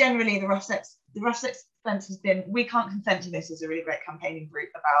 and generally the rough sex defense has been, We Can't Consent to This is a really great campaigning group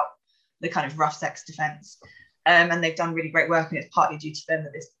about the kind of rough sex defense. And they've done really great work, and it's partly due to them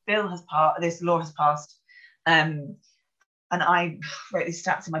that this law has passed. And I wrote these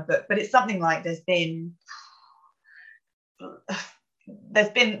stats in my book, but it's something like there's been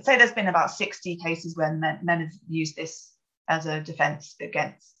about 60 cases where men have used this as a defense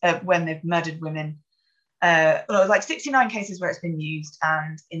against when they've murdered women Well, it was like 69 cases where it's been used,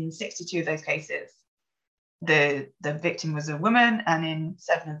 and in 62 of those cases, the victim was a woman, and in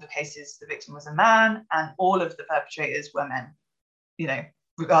 7 of the cases, the victim was a man, and all of the perpetrators were men, you know,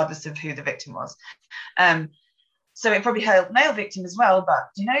 regardless of who the victim was. So it probably held male victim as well, but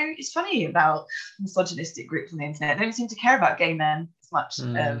you know, it's funny about misogynistic groups on the internet. They don't seem to care about gay men as much.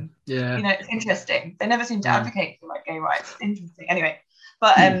 Yeah. You know, it's interesting. They never seem to advocate for like gay rights. It's interesting. Anyway,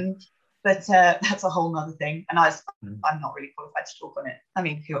 but that's a whole nother thing. And I'm not really qualified to talk on it. I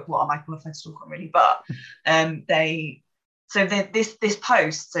mean, what am I qualified to talk on really? But this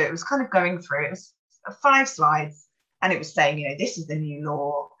post, so it was kind of going through, it was 5 slides, and it was saying, you know, this is the new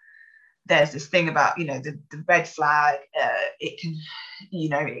law. There's this thing about, you know, the red flag. It can, you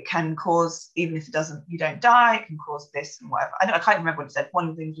know, it can cause, even if you don't die, it can cause this and whatever. I can't remember what it said. One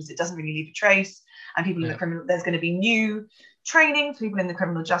of the things was it doesn't really leave a trace, and people in the criminal, there's going to be new training for people in the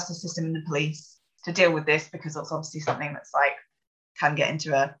criminal justice system and the police to deal with this, because it's obviously something that's like can get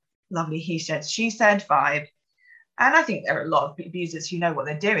into a lovely he said she said vibe. And I think there are a lot of abusers who know what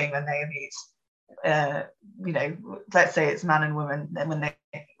they're doing when they abuse. You know, let's say it's man and woman, then when the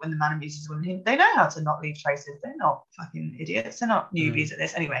man abuses women, they know how to not leave traces. They're not fucking idiots. They're not newbies at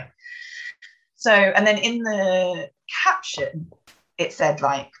this anyway. So, and then in the caption, it said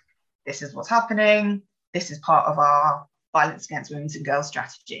like, this is what's happening. This is part of our violence against women and girls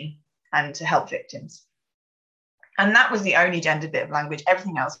strategy, and to help victims. And that was the only gendered bit of language.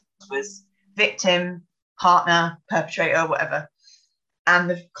 Everything else was victim, partner, perpetrator, whatever. And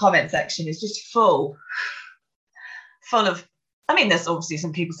the comment section is just full of, I mean, there's obviously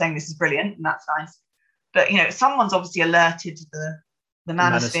some people saying this is brilliant, and that's nice. But, you know, someone's obviously alerted the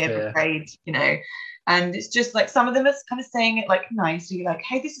manosphere brigade, you know, and it's just like some of them are kind of saying it like nicely, like,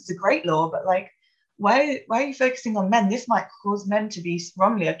 hey, this is a great law, but like, why are you focusing on men? This might cause men to be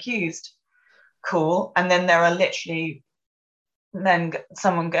wrongly accused. Cool. And then there are literally men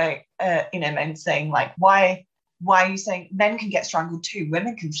saying like, why are you saying men can get strangled too?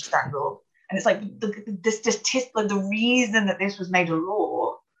 Women can strangle. And it's like the reason that this was made a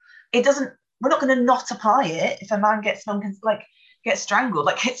law, we're not going to not apply it if a man gets strangled.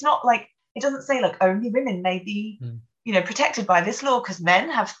 Like, it's not like, it doesn't say like only women may be, you know, protected by this law because men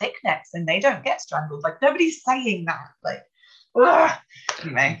have thick necks and they don't get strangled. Like, nobody's saying that. Like,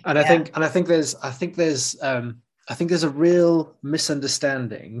 anyway. And I think there's a real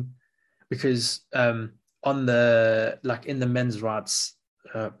misunderstanding, because on the, like, in the men's rights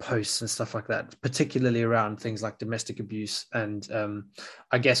posts and stuff like that, particularly around things like domestic abuse, and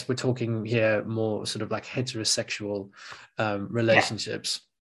I guess we're talking here more sort of like heterosexual relationships.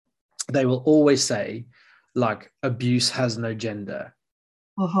 They will always say like abuse has no gender,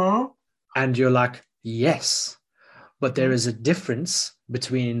 and you're like, yes, but there is a difference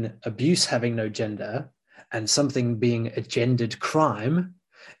between abuse having no gender and something being a gendered crime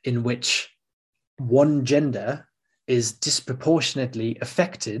in which one gender is disproportionately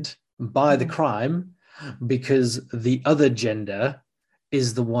affected by the crime because the other gender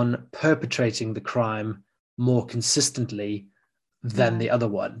is the one perpetrating the crime more consistently than the other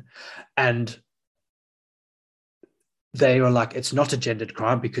one. And they are like, it's not a gendered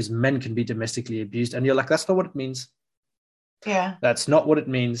crime because men can be domestically abused. And you're like, that's not what it means. Yeah. That's not what it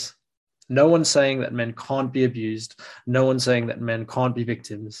means. No one's saying that men can't be abused. No one's saying that men can't be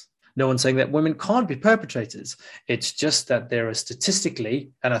victims. No one's saying that women can't be perpetrators. It's just that there are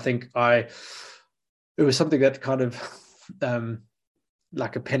statistically, and I think it was something that kind of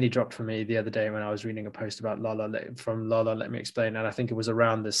like a penny dropped for me the other day when I was reading a post about Lala, Let Me Explain. And I think it was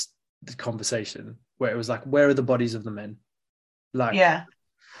around this conversation where it was like, where are the bodies of the men? Like, yeah.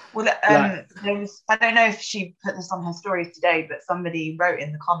 Well, there was, I don't know if she put this on her stories today, but somebody wrote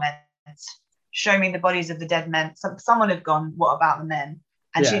in the comments, show me the bodies of the dead men. Someone had gone, what about the men?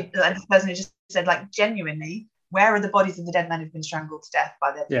 And this person had just said, like, genuinely, where are the bodies of the dead men who've been strangled to death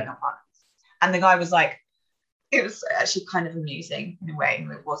by their female partners? And the guy was like, it was actually kind of amusing in a way.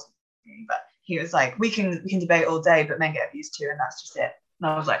 It wasn't, but he was like, we can debate all day, but men get abused too, and that's just it. And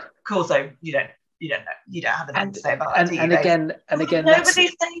I was like, cool. So you don't have anything to say about that. And again, nobody's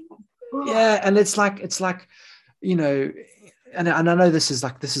saying. And it's like, you know, and I know this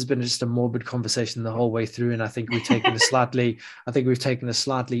has been just a morbid conversation the whole way through, and I think we've taken a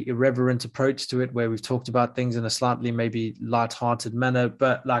slightly irreverent approach to it, where we've talked about things in a slightly maybe light-hearted manner,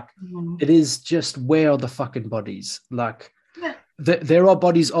 but like, it is just, where are the fucking bodies? Like, there are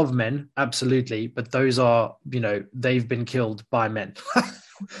bodies of men, absolutely, but those are, you know, they've been killed by men.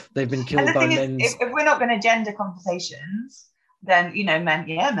 They've been killed by men. If we're not going to gender conversations, then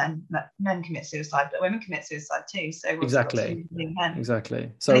men commit suicide, but women commit suicide too. So what's it got to do with being men?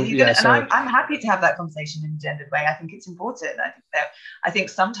 Exactly. So So yeah, I'm happy to have that conversation in a gendered way. I think it's important. I think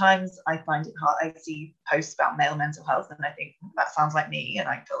sometimes I find it hard. I see posts about male mental health, and I think that sounds like me, and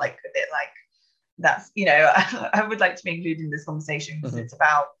I feel like a bit like that's I would like to be included in this conversation because it's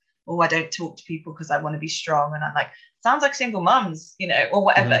about, I don't talk to people because I want to be strong, and I'm like, sounds like single mums, or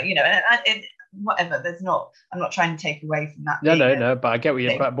whatever, and whatever. I'm not trying to take away from that. No, but I get what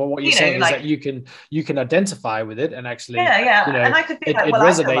you're. But what you're saying is that you can identify with it and actually, and I could be it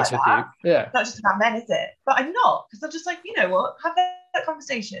resonates with you. Yeah, it's not just about men, is it? But I'm not, because I'm just like, what, have that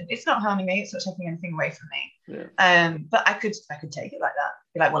conversation. It's not harming me. It's not taking anything away from me. Yeah. But I could take it like that.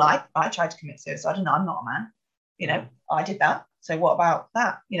 Be like, well, I tried to commit suicide, and I'm not a man. I did that. So what about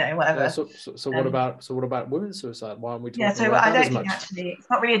that? Whatever. So what about women's suicide? Why aren't we talking so about I that don't as much? think actually it's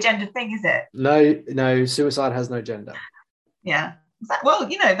not really a gender thing, is it? No, suicide has no gender. Yeah. Well,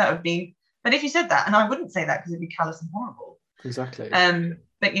 that would be. But if you said that, and I wouldn't say that because it'd be callous and horrible. Exactly. But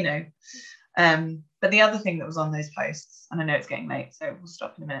the other thing that was on those posts, and I know it's getting late, so we'll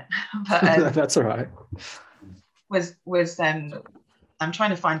stop in a minute. But that's all right. Was I'm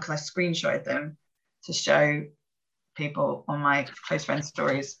trying to find, because I screenshotted them to show people on my close friend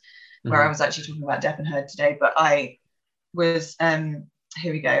stories where I was actually talking about Depp and Heard today. But I was here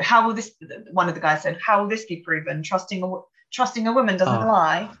we go. How will this? One of the guys said, "How will this be proven? Trusting a woman doesn't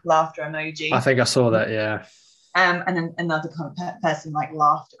lie." Laughter emoji. I think I saw that. Yeah. And then another person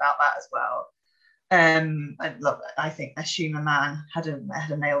laughed about that as well. I think assume a man had a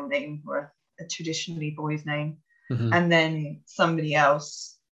male name or a traditionally boy's name, and then somebody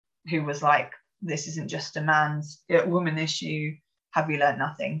else who was like, "This isn't just a woman issue. Have we learned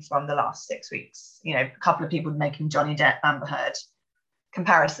nothing from the last 6 weeks?" A couple of people making Johnny Depp, Amber Heard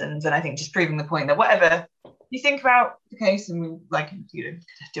comparisons, and I think just proving the point that whatever you think about the case, and we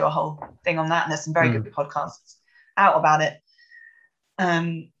do a whole thing on that, and there's some very good podcasts out about it.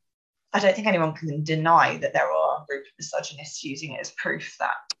 I don't think anyone can deny that there are a group of misogynists using it as proof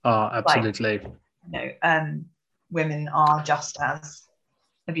that absolutely women are just as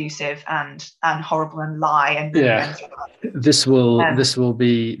abusive and horrible and lie and this will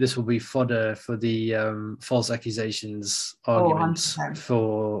be fodder for the false accusations arguments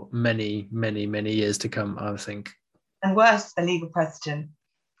for many years to come, I think. And worse, a legal precedent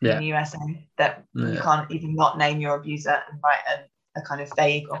in the USA that you can't even not name your abuser and write a kind of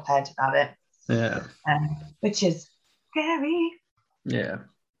vague op-ed about it, which is scary.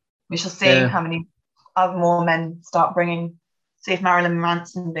 We shall see how many other more men start see if Marilyn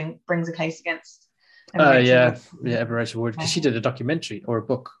Manson brings a case against Everard Wood, because she did a documentary or a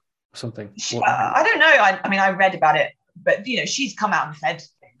book or something. I don't know. I read about it, but she's come out and said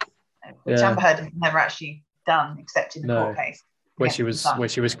things, which Amber Heard has never actually done, except in the court case where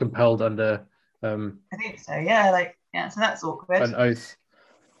she was compelled under I think so, so that's awkward. An oath.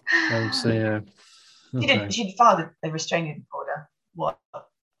 She'd filed a restraining order. What a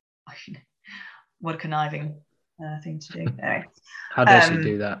conniving thing to do. Anyway, how dare she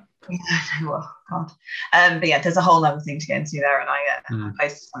do that? Well, can't. But there's a whole other thing to get into there, and I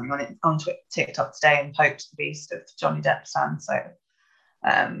posted something on it on TikTok today and poked the beast of Johnny Depp stand. So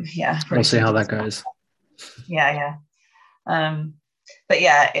we'll see how that goes. But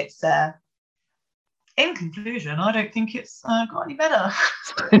it's in conclusion, I don't think it's got any better.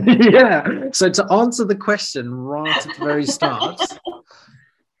 So to answer the question right at the very start,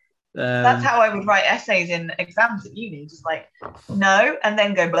 that's how I would write essays in exams at uni, just like no, and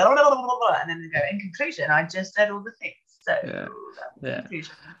then go blah blah blah blah, blah and then go in conclusion. I just said all the things. So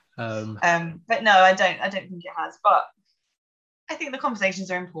conclusion. But no, I don't think it has. But I think the conversations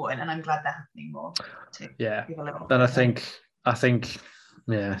are important, and I'm glad they're happening more. And I think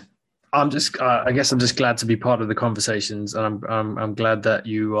I'm just I guess I'm just glad to be part of the conversations, and I'm glad that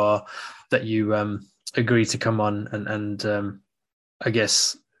you agree to come on and I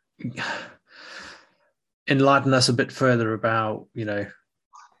guess enlighten us a bit further about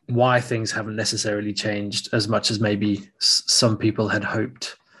why things haven't necessarily changed as much as maybe some people had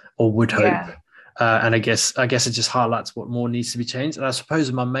hoped or would hope. And I guess it just highlights what more needs to be changed. And I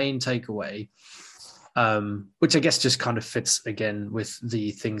suppose my main takeaway, which I guess just kind of fits again with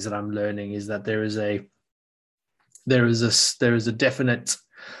the things that I'm learning, is that there is a definite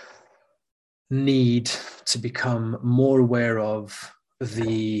need to become more aware of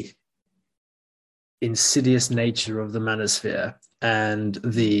the insidious nature of the manosphere and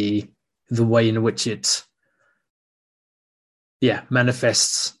the way in which it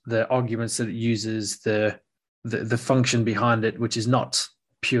manifests, the arguments that it uses, the function behind it, which is not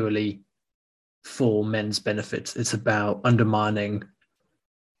purely for men's benefit. It's about undermining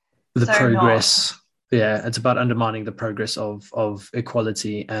the So progress. Yeah, it's about undermining the progress of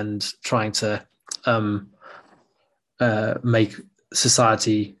equality and trying to make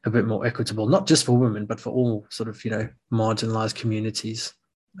society a bit more equitable, not just for women, but for all sort of, marginalized communities.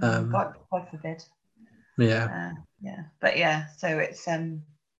 God forbid. Yeah. But yeah, so it's I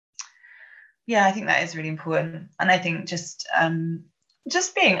think that is really important. And I think just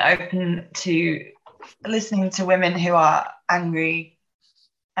being open to listening to women who are angry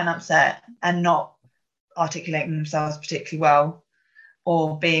and upset and not articulating themselves particularly well,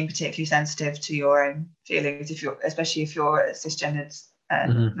 or being particularly sensitive to your own feelings, especially if you're a cisgendered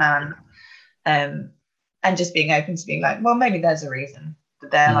man, and just being open to being like, well, maybe there's a reason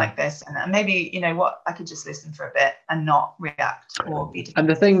that they're like this, and maybe I could just listen for a bit and not react or be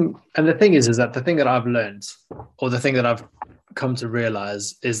defensive. And the thing is that the thing that I've learned, or the thing that I've come to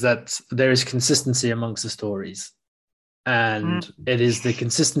realize, is that there is consistency amongst the stories. And it is the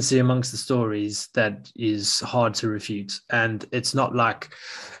consistency amongst the stories that is hard to refute. And it's not like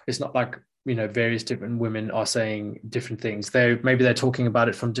various different women are saying different things. Maybe they're talking about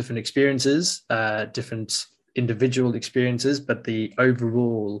it from different experiences, different individual experiences, but the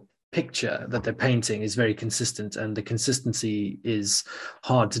overall picture that they're painting is very consistent, and the consistency is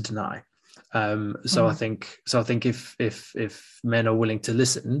hard to deny. So I think if men are willing to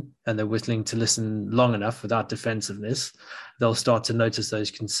listen, and they're willing to listen long enough without defensiveness, they'll start to notice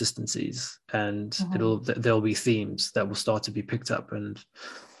those consistencies, and there'll be themes that will start to be picked up, and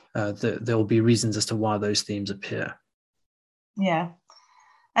there'll be reasons as to why those themes appear. Yeah,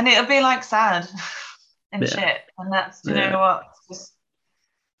 and it'll be like sad and shit, and that's you know what, just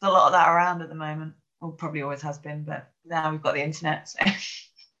there's a lot of that around at the moment. Well, probably always has been, but now we've got the internet, so.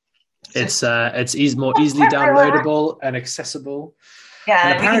 It's more easily downloadable and accessible. Yeah,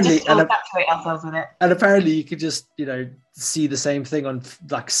 and apparently, we can just saturate ourselves with it. And apparently, you could just see the same thing on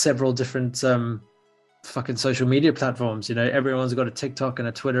like several different fucking social media platforms. Everyone's got a TikTok and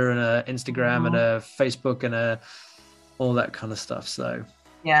a Twitter and a Instagram and a Facebook and all that kind of stuff. So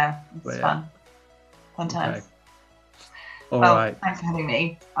yeah, it's fun times. Okay. All right. Thanks for having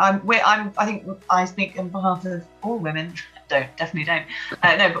me. I think I speak on behalf of all women. Definitely don't.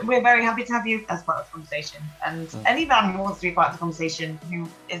 No, but we're very happy to have you as part of the conversation. And anyone who wants to be part of the conversation, who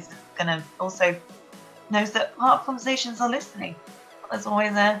is going to also knows that part of conversations are listening. There's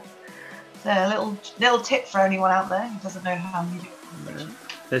always a little tip for anyone out there who doesn't know how you do a conversation.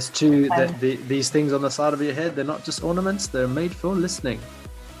 There's these things on the side of your head. They're not just ornaments. They're made for listening.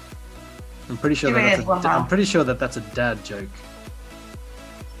 I'm pretty sure that's a dad joke.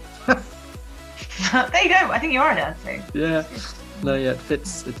 There you go. I think you are a dad too. Yeah. No, yeah, it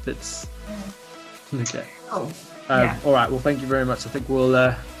fits. Yeah. Okay. Cool. All right. Well, thank you very much. I think we'll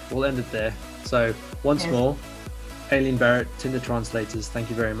end it there. So once more, Aileen Barratt, Tinder Translators, thank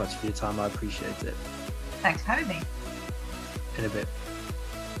you very much for your time. I appreciate it. Thanks for having me. In a bit.